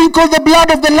will sprinkle the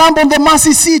blood of the lamb on the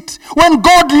mercy seat. When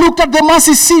God looked at the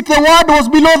mercy seat, the word was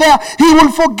below there. He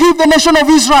will forgive the nation of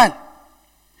Israel.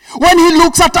 When he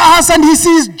looks at us and he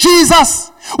sees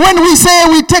Jesus, when we say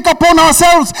we take upon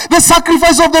ourselves the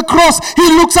sacrifice of the cross, he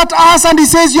looks at us and he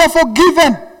says, you are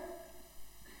forgiven.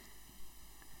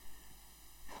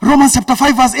 Romans chapter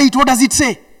 5 verse 8, what does it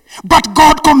say? But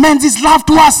God commends his love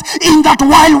to us in that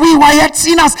while we were yet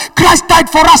sinners, Christ died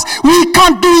for us. We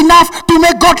can't do enough to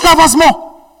make God love us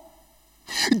more.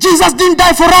 Jesus didn't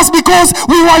die for us because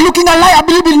we were looking a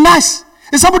little bit nice.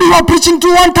 There's somebody we were preaching to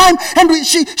one time, and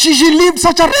she lived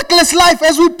such a reckless life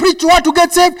as we preached to her to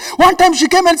get saved. One time she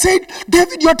came and said,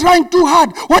 David, you're trying too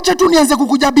hard. Wacha tu nianze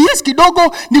kukuja BS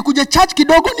kidogo, nikuje church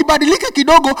kidogo, nibadilike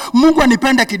kidogo, Mungu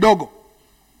anipende kidogo.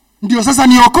 Ndio sasa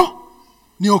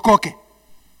niokoke.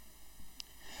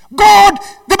 God,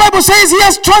 the Bible says he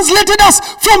has translated us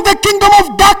from the kingdom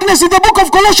of darkness in the book of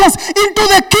Colossians into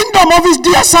the kingdom of his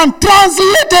dear son.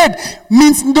 Translated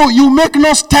means no, you make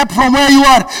no step from where you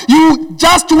are. You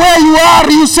just where you are,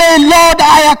 you say, Lord,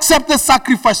 I accept the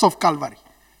sacrifice of Calvary.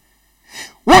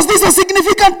 Was this a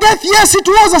significant death? Yes, it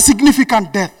was a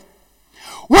significant death.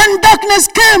 When darkness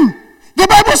came, the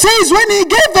Bible says when he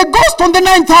gave the ghost on the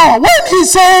 9th hour, when he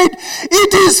said,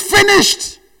 it is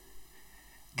finished.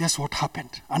 Guess what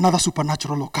happened? Another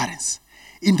supernatural occurrence.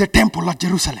 In the temple at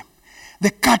Jerusalem,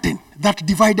 the curtain that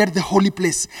divided the holy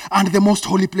place and the most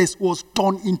holy place was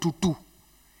torn into two,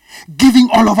 giving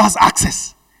all of us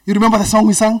access. You remember the song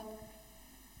we sang?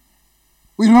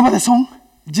 We remember the song?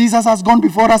 Jesus has gone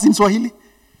before us in Swahili.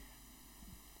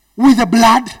 With the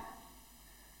blood.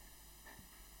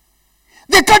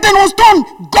 The curtain was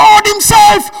torn. God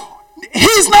himself,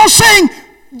 he's now saying,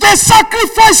 the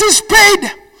sacrifice is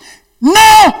paid.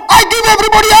 Now I give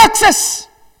everybody access.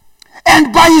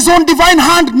 And by his own divine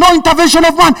hand, no intervention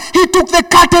of man, he took the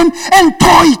curtain and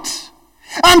tore it.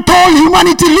 And told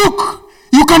humanity, look,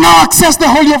 you can now access the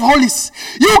Holy of Holies.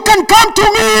 You can come to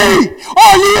me,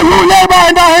 all ye who labor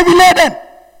and are heavy laden.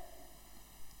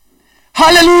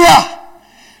 Hallelujah.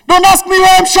 Don't ask me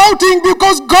why I'm shouting,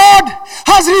 because God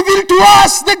has revealed to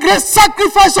us the great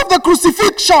sacrifice of the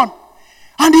crucifixion.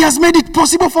 And he has made it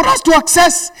possible for us to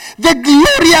access the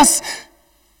glorious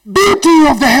beauty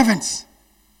of the heavens.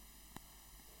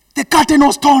 The curtain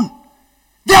was torn.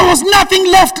 There was nothing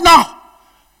left now.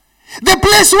 The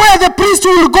place where the priest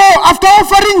will go after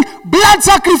offering blood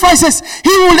sacrifices, he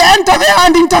will enter there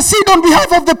and intercede on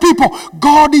behalf of the people.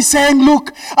 God is saying,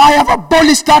 look, I have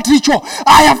abolished that ritual.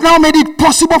 I have now made it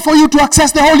possible for you to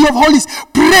access the Holy of Holies.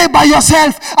 Pray by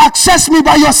yourself. Access me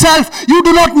by yourself. You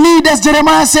do not need, as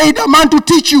Jeremiah said, a man to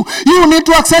teach you. You need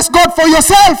to access God for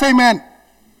yourself. Amen.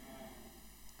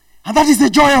 And that is the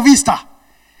joy of Easter.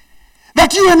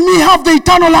 That you and me have the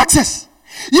eternal access.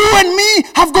 You and me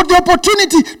have got the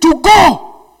opportunity to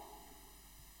go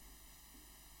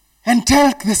and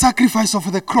take the sacrifice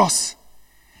of the cross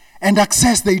and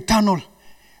access the eternal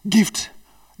gift,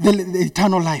 the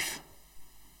eternal life.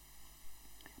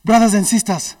 Brothers and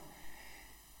sisters,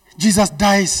 Jesus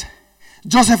dies.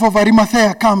 Joseph of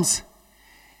Arimathea comes.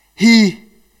 He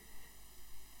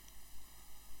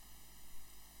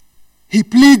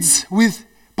pleads with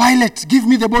Pilate, give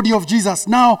me the body of Jesus.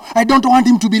 Now, I don't want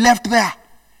him to be left there,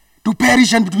 to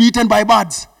perish and to be eaten by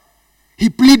birds. He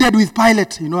pleaded with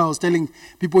Pilate. I was telling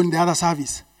people in the other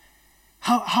service.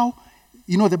 How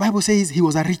the Bible says he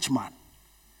was a rich man.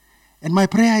 And my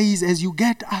prayer is, as you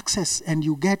get access and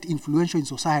you get influential in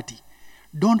society,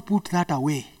 don't put that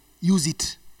away. Use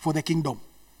it for the kingdom.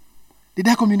 Did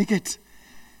I communicate?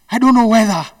 I don't know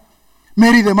whether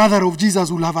Mary, the mother of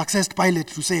Jesus, will have accessed Pilate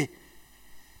to say,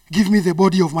 give me the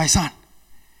body of my son.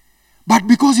 But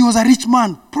because he was a rich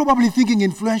man, probably thinking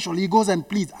influential, he goes and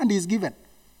pleads, and he is given.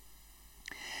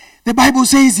 The Bible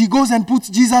says he goes and puts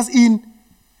Jesus in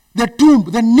the tomb,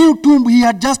 the new tomb he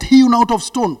had just hewn out of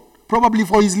stone, probably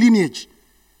for his lineage.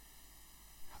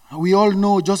 We all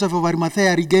know Joseph of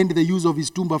Arimathea regained the use of his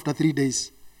tomb after 3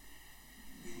 days.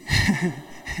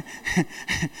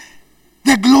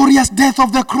 The glorious death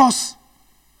of the cross.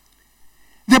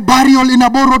 The burial in a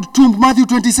borrowed tomb, Matthew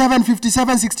 27,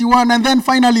 57, 61, and then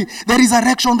finally the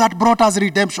resurrection that brought us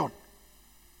redemption.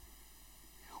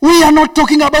 We are not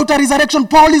talking about a resurrection.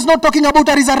 Paul is not talking about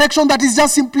a resurrection that is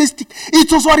just simplistic.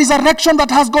 It's also a resurrection that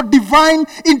has got divine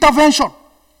intervention.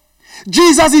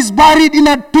 Jesus is buried in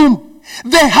a tomb.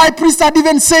 The high priest had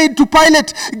even said to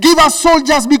Pilate, give us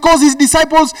soldiers, because his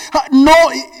disciples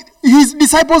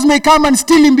may come and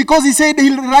steal him, because he said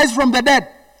he'll rise from the dead.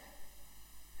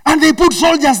 And they put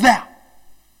soldiers there.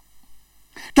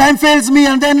 Time fails me,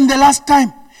 and then in the last time,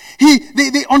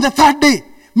 on the third day,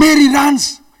 Mary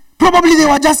runs. Probably they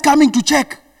were just coming to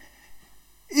check.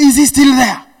 Is he still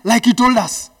there? Like he told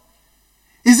us.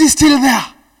 Is he still there?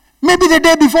 Maybe the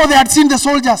day before they had seen the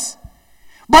soldiers.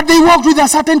 But they walked with a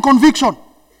certain conviction.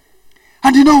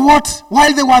 And you know what?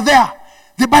 While they were there,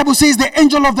 the Bible says the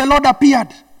angel of the Lord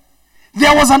appeared.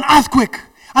 There was an earthquake,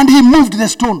 and he moved the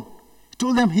stone. He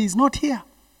told them, he is not here.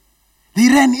 They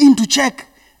ran in to check,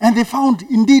 and they found,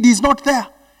 indeed, he's not there.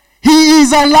 He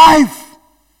is alive.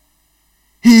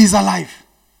 He is alive.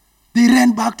 They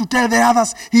ran back to tell the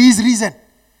others, he is risen.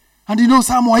 And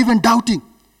some were even doubting.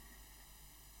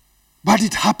 But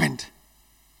it happened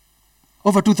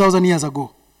over 2,000 years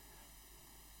ago.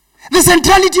 The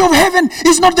centrality of heaven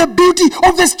is not the beauty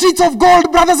of the streets of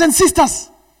gold, brothers and sisters.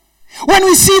 When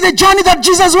we see the journey that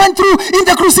Jesus went through in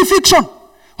the crucifixion,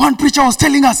 one preacher was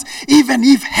telling us, even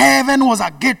if heaven was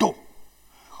a ghetto,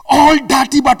 all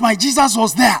dirty, but my Jesus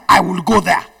was there, I will go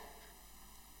there.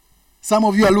 Some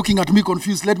of you are looking at me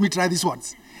confused. Let me try this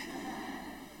once.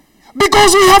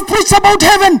 Because we have preached about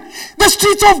heaven, the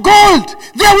streets of gold,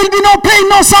 there will be no pain,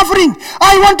 no suffering.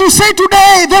 I want to say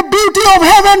today, the beauty of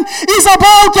heaven is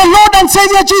about the Lord and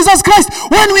Savior Jesus Christ.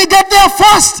 When we get there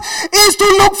first, is to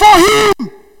look for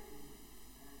him.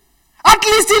 At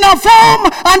least in a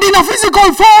form and in a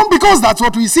physical form, because that's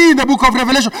what we see in the book of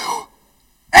Revelation.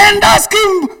 And ask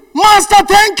him, Master,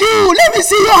 thank you. Let me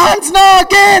see your hands now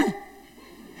again.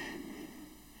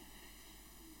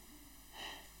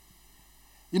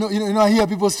 I hear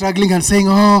people struggling and saying,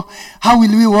 oh, how will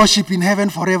we worship in heaven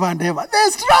forever and ever?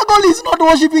 The struggle is not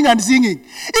worshiping and singing.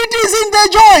 It is in the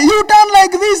joy. You turn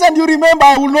like this and you remember,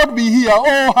 I will not be here.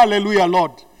 Oh, hallelujah,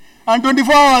 Lord. And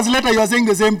 24 hours later, you are saying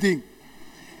the same thing.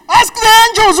 Ask the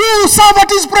angels who serve at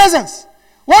his presence.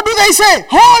 What do they say?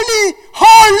 Holy,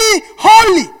 holy,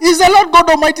 holy is the Lord God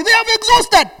Almighty. They have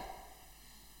exhausted.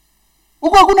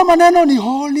 Uko hakuna maneno ni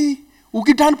holy.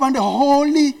 Ukiturn pande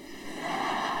holy.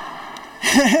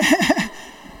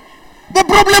 The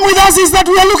problem with us is that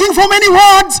we are looking for many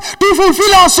words to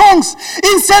fulfill our songs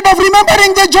instead of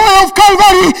remembering the joy of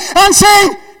Calvary and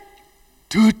saying,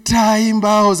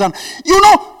 Tutaimba Hosanna. You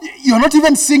know, you're not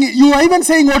even singing. You are even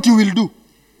saying what you will do.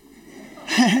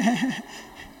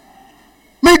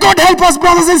 May God help us,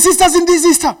 brothers and sisters, in this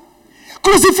Easter.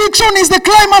 Crucifixion is the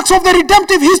climax of the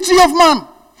redemptive history of man.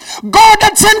 God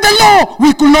had sent the law,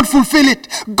 we could not fulfill it.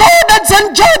 God had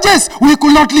sent judges, we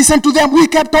could not listen to them. We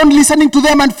kept on listening to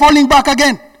them and falling back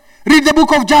again. Read the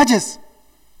book of Judges.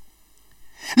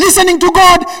 Listening to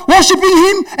God, worshiping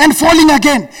Him, and falling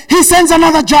again. He sends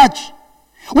another judge.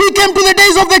 We came to the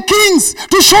days of the kings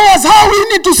to show us how we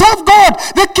need to serve God.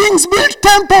 The kings built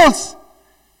temples.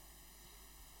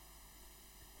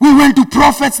 We went to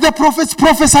prophets. The prophets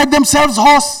prophesied themselves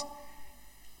hoarse.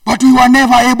 But we were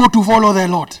never able to follow the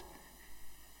Lord.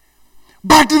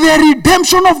 But the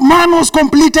redemption of man was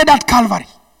completed at Calvary.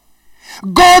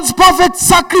 God's perfect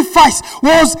sacrifice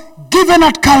was given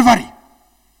at Calvary.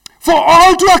 For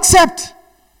all to accept.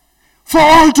 For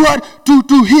all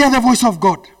to hear the voice of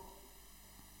God.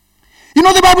 You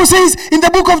know, the Bible says in the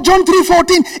book of John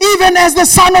 3:14, even as the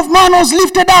Son of Man was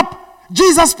lifted up,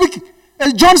 Jesus speaking,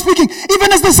 John speaking,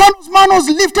 even as the Son of Man was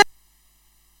lifted up.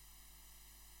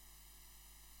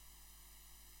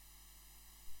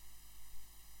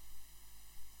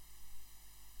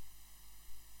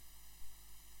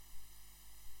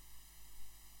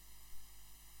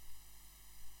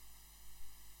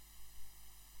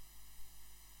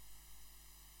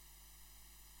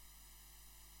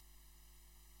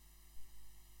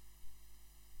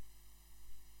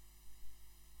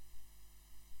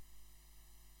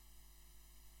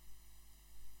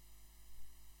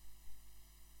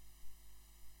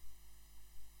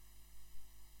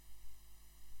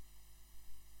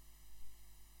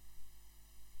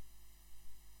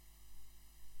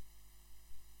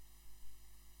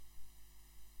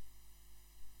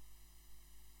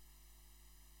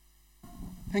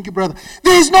 Thank you, brother.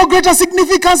 There is no greater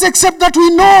significance except that we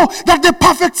know that the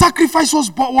perfect sacrifice was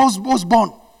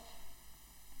born.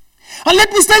 And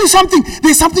let me tell you something.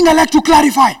 There's something I like to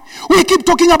clarify. We keep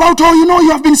talking about,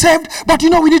 you have been saved, but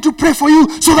we need to pray for you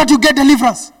so that you get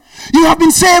deliverance. You have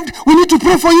been saved, we need to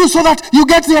pray for you so that you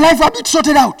get your life a bit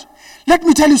sorted out. Let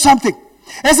me tell you something.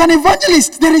 As an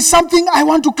evangelist, there is something I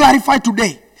want to clarify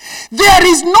today. There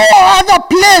is no other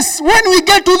place when we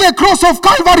get to the cross of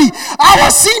Calvary.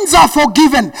 Our sins are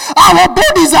forgiven. Our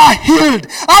bodies are healed.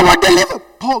 Our deliverance.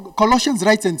 Colossians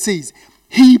writes and says,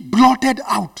 He blotted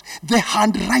out the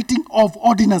handwriting of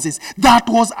ordinances that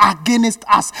was against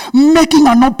us, making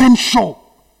an open show.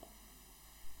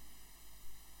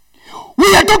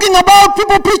 We are talking about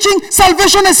people preaching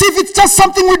salvation as if it's just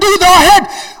something we do with our head.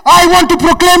 I want to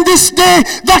proclaim this day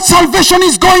that salvation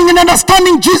is going in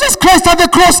understanding Jesus Christ at the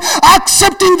cross,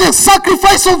 accepting the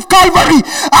sacrifice of Calvary,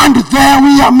 and there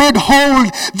we are made whole.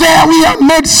 There we are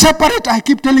made separate. I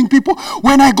keep telling people,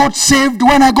 when I got saved,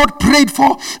 when I got prayed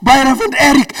for by Reverend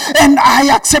Eric, and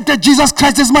I accepted Jesus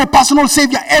Christ as my personal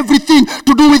Savior, everything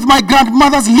to do with my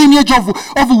grandmother's lineage of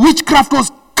witchcraft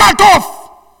was cut off.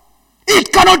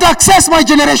 It cannot access my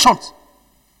generations.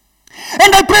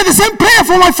 And I pray the same prayer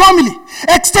for my family,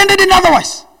 extended in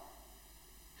otherwise.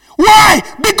 Why?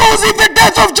 Because if the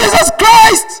death of Jesus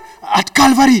Christ at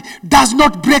Calvary does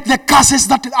not break the curses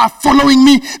that are following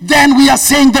me, then we are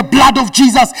saying the blood of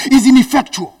Jesus is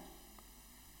ineffectual.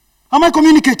 Am I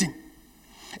communicating?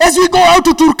 As we go out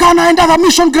to Turkana and other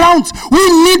mission grounds,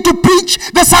 we need to preach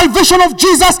the salvation of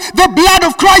Jesus, the blood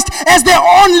of Christ, as the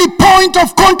only point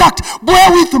of contact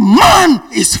wherewith man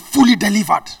is fully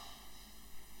delivered.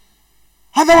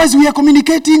 Otherwise, we are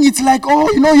communicating, it's like,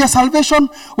 your salvation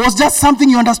was just something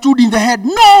you understood in the head.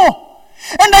 No!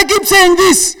 And I keep saying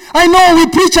this. I know we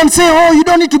preach and say, you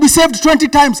don't need to be saved 20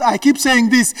 times. I keep saying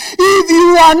this. If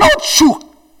you are not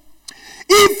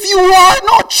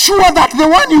sure that the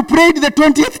one you prayed the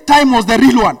 20th time was the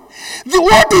real one,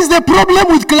 what is the problem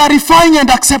with clarifying and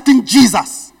accepting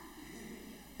Jesus?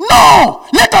 No!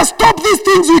 Let us stop these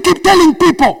things we keep telling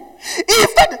people.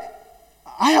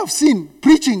 I have seen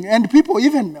preaching and people,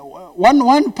 even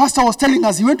one pastor was telling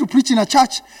us, he went to preach in a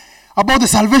church about the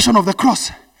salvation of the cross.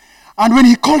 And when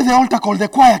he called the altar call, the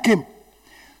choir came.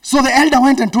 So the elder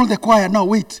went and told the choir, now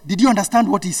wait, did you understand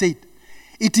what he said?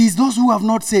 It is those who have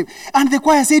not saved. And the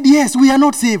choir said, yes, we are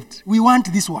not saved. We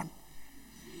want this one.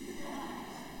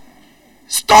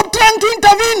 Stop trying to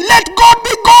intervene. Let God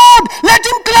be God. Let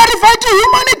Him clarify to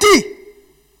humanity.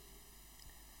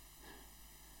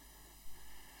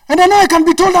 And I know I can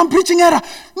be told I'm preaching error.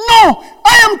 No,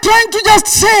 I am trying to just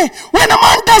say, when a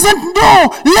man doesn't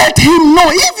know, let him know.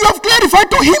 If you have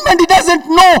clarified to him and he doesn't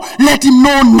know, let him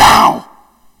know now.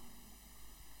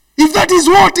 If that is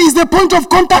what is the point of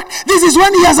contact, this is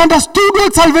when he has understood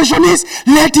what salvation is,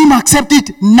 let him accept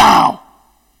it now.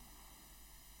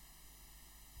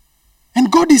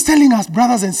 And God is telling us,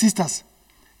 brothers and sisters,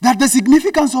 that the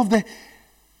significance of the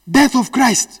death of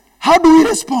Christ, how do we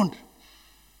respond?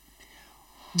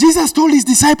 Jesus told his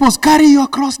disciples, carry your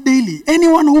cross daily.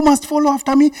 Anyone who must follow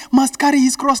after me must carry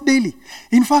his cross daily.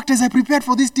 In fact, as I prepared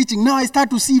for this teaching, now I start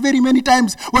to see very many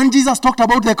times when Jesus talked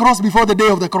about the cross before the day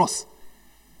of the cross.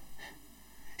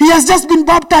 He has just been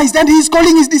baptized and he is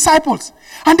calling his disciples.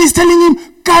 And he's telling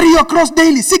him, carry your cross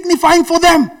daily, signifying for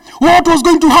them what was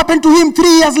going to happen to him 3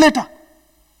 years later.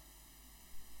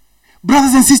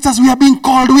 Brothers and sisters, we are being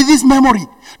called with this memory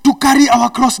to carry our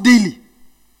cross daily.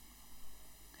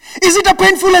 Is it a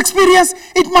painful experience?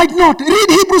 It might not. Read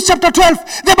Hebrews chapter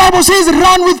 12. The Bible says,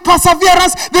 run with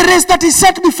perseverance the race that is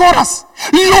set before us,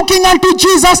 looking unto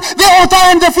Jesus, the author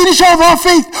and the finisher of our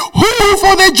faith, who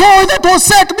for the joy that was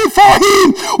set before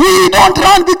him, we don't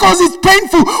run because it's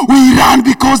painful. We run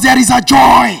because there is a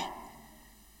joy.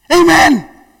 Amen.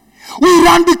 We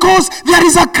run because there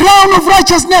is a crown of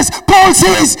righteousness. Paul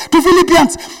says to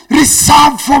Philippians,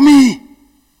 reserved for me.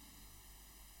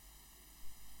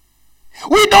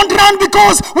 We don't run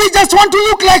because we just want to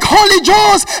look like holy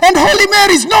Joes and holy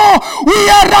Marys. No, we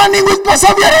are running with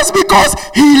perseverance because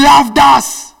he loved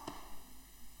us.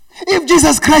 If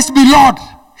Jesus Christ be Lord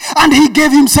and he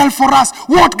gave himself for us,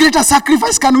 what greater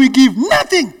sacrifice can we give?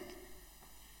 Nothing.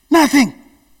 Nothing.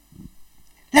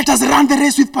 Let us run the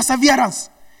race with perseverance,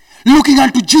 looking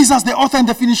unto Jesus, the author and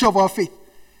the finisher of our faith.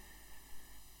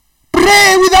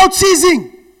 Pray without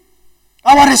ceasing.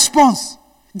 Our response.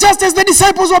 Just as the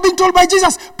disciples were being told by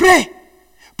Jesus, pray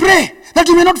that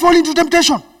you may not fall into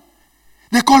temptation.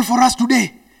 The call for us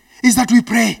today is that we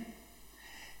pray.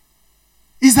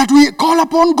 Is that we call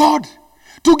upon God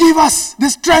to give us the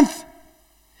strength.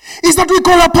 Is that we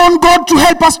call upon God to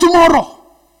help us tomorrow.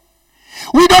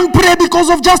 We don't pray because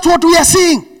of just what we are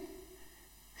seeing.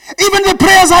 Even the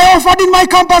prayers I offered in my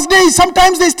campus days,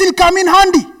 sometimes they still come in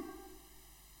handy.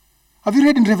 Have you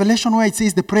read in Revelation where it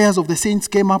says the prayers of the saints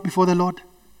came up before the Lord?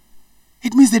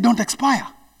 It means they don't expire.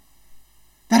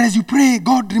 That as you pray,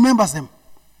 God remembers them.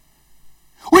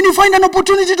 When you find an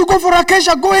opportunity to go for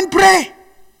Acacia, go and pray.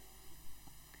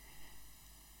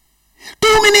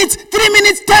 2 minutes, 3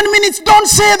 minutes, 10 minutes. Don't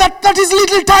say that is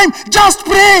little time. Just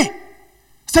pray. I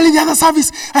was telling the other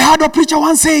service, I heard a preacher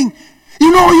once saying,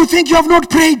 you think you have not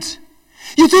prayed.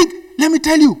 Let me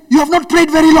tell you, you have not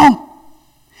prayed very long.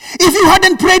 If you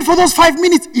hadn't prayed for those 5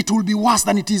 minutes, it will be worse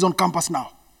than it is on campus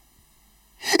now.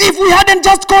 If we hadn't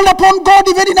just called upon God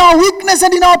even in our weakness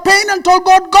and in our pain and told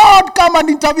God, come and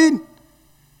intervene,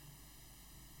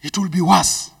 it will be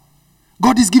worse.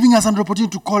 God is giving us an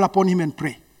opportunity to call upon him and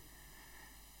pray.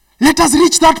 Let us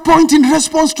reach that point in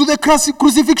response to the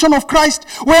crucifixion of Christ,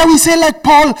 where we say like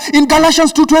Paul in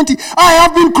Galatians 2:20, I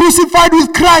have been crucified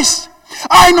with Christ.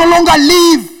 I no longer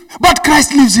live, but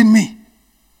Christ lives in me.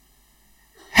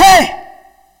 Hey,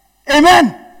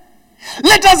 amen.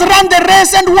 Let us run the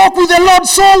race and walk with the Lord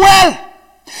so well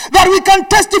that we can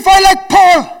testify like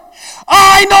Paul.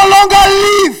 I no longer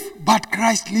live, but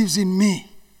Christ lives in me.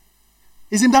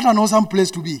 Isn't that an awesome place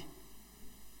to be?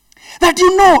 That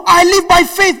I live by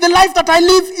faith. The life that I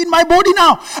live in my body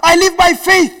now, I live by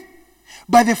faith.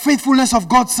 By the faithfulness of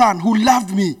God's Son who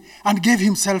loved me and gave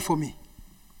himself for me.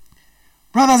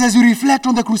 Brothers, as we reflect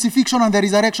on the crucifixion and the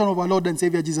resurrection of our Lord and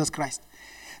Savior Jesus Christ,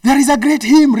 there is a great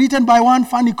hymn written by one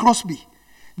Fanny Crosby.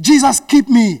 Jesus, keep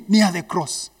me near the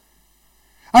cross.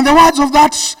 And the words of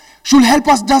that should help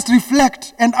us just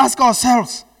reflect and ask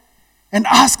ourselves and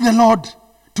ask the Lord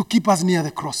to keep us near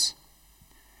the cross.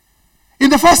 In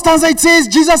the first stanza it says,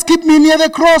 Jesus, keep me near the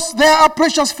cross, there a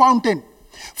precious fountain,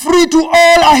 free to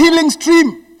all a healing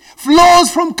stream,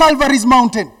 flows from Calvary's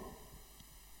mountain.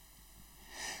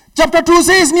 Chapter 2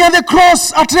 says, near the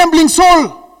cross a trembling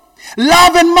soul,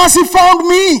 love and mercy found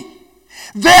me.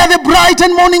 There the bright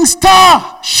and morning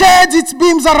star sheds its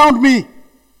beams around me.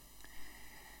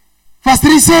 Verse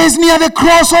 3 says, near the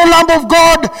cross, O Lamb of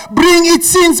God, bring its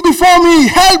sins before me.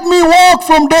 Help me walk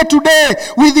from day to day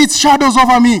with its shadows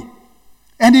over me.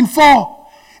 And in 4,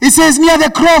 it says, near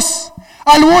the cross,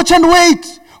 I'll watch and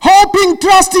wait, hoping,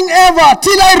 trusting ever,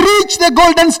 till I reach the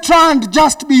golden strand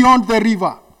just beyond the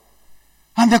river.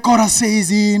 And the chorus says,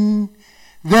 in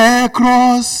the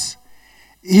cross,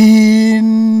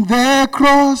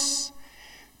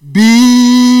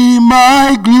 be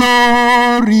my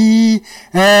glory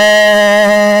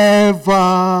ever,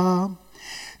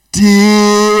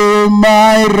 till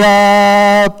my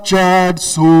raptured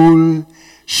soul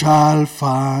shall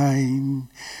find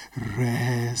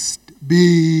rest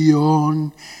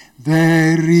beyond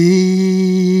the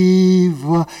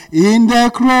river. In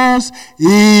the cross,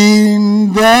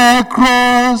 in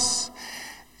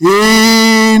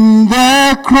in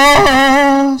the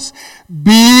cross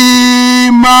be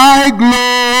my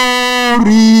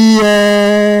glory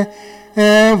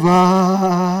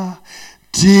ever,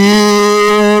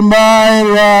 till my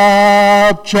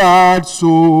raptured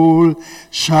soul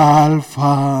shall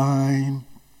find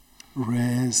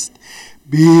rest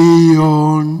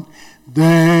beyond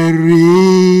the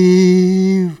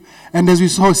reef. And as we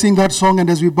sing that song and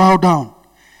as we bow down,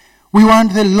 we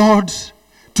want the Lord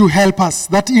to help us,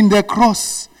 that in the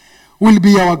cross will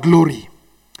be our glory,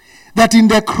 that in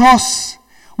the cross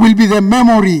will be the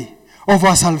memory of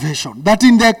our salvation, that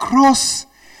in the cross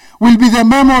will be the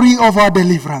memory of our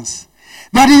deliverance,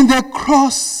 that in the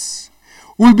cross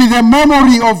will be the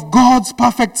memory of God's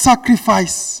perfect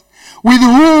sacrifice, with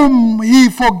whom he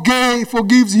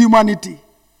forgives humanity.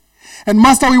 And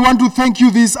Master, we want to thank you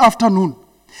this afternoon,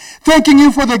 thanking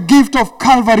you for the gift of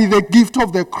Calvary, the gift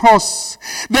of the cross,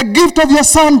 the gift of your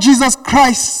Son, Jesus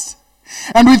Christ.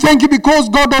 And we thank you because,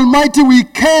 God Almighty, we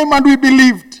came and we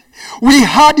believed. We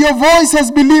heard your voice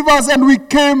as believers and we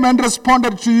came and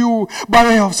responded to you by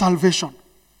way of salvation.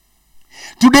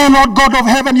 Today, Lord God of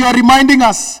heaven, you are reminding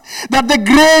us that the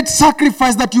great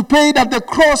sacrifice that you paid at the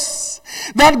cross,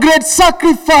 that great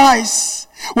sacrifice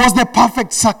was the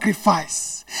perfect sacrifice.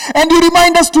 And you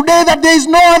remind us today that there is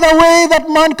no other way that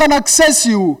man can access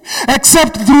you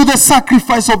except through the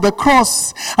sacrifice of the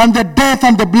cross and the death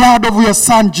and the blood of your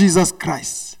Son, Jesus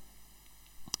Christ.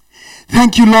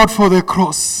 Thank you, Lord, for the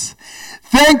cross.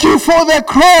 Thank you for the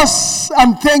cross,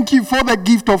 and thank you for the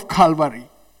gift of Calvary.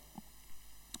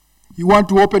 You want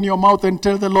to open your mouth and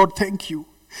tell the Lord, thank you.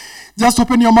 Just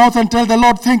open your mouth and tell the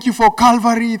Lord, thank you for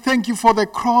Calvary. Thank you for the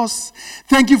cross.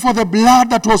 Thank you for the blood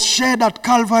that was shed at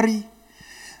Calvary.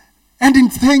 And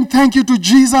in saying thank you to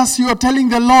Jesus, you are telling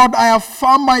the Lord, I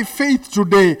affirm my faith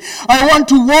today. I want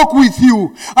to walk with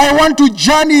you. I want to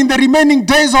journey in the remaining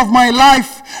days of my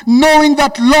life, knowing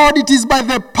that, Lord, it is by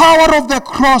the power of the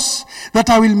cross that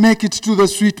I will make it to the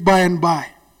sweet by and by.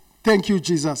 Thank you,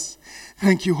 Jesus.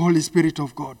 Thank you, Holy Spirit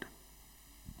of God.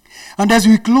 And as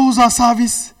we close our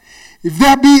service, if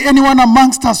there be anyone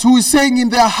amongst us who is saying in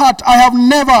their heart, I have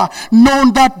never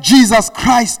known that Jesus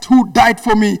Christ who died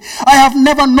for me, I have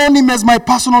never known him as my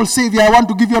personal Savior, I want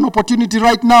to give you an opportunity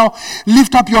right now.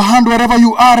 Lift up your hand wherever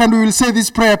you are and we will say this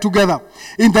prayer together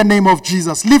in the name of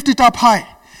Jesus. Lift it up high.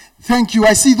 Thank you.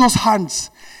 I see those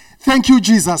hands. Thank you,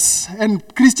 Jesus. And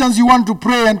Christians, you want to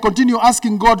pray and continue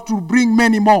asking God to bring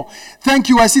many more. Thank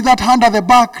you. I see that hand at the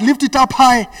back. Lift it up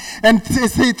high and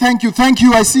say thank you. Thank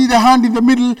you. I see the hand in the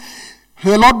middle.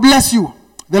 The Lord bless you.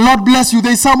 The Lord bless you.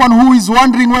 There is someone who is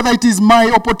wondering whether it is my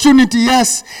opportunity.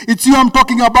 Yes, it's you I'm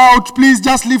talking about. Please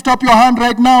just lift up your hand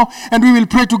right now and we will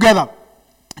pray together.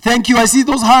 Thank you. I see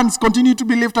those hands continue to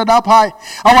be lifted up high.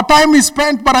 Our time is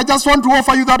spent, but I just want to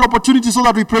offer you that opportunity so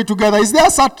that we pray together. Is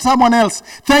there someone else?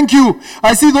 Thank you.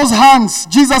 I see those hands.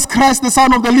 Jesus Christ, the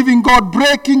Son of the living God,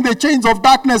 breaking the chains of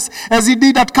darkness as he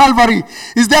did at Calvary.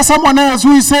 Is there someone else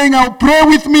who is saying, I'll pray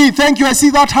with me? Thank you. I see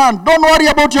that hand. Don't worry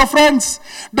about your friends.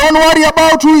 Don't worry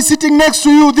about who is sitting next to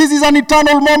you. This is an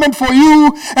eternal moment for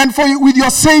you and for you with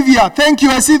your Savior. Thank you.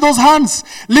 I see those hands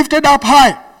lifted up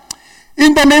high.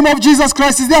 In the name of Jesus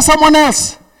Christ, is there someone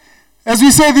else? As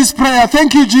we say this prayer,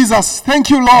 thank you, Jesus. Thank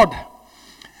you, Lord.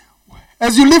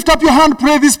 As you lift up your hand,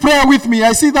 pray this prayer with me.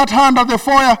 I see that hand at the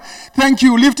foyer. Thank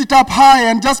you. Lift it up high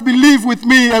and just believe with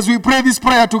me as we pray this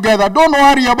prayer together. Don't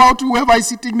worry about whoever is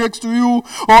sitting next to you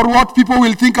or what people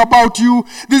will think about you.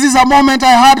 This is a moment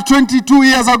I had 22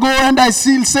 years ago and I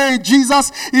still say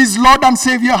Jesus is Lord and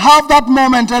Savior. Have that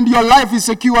moment and your life is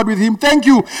secured with him. Thank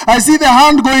you. I see the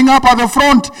hand going up at the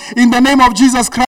front in the name of Jesus Christ.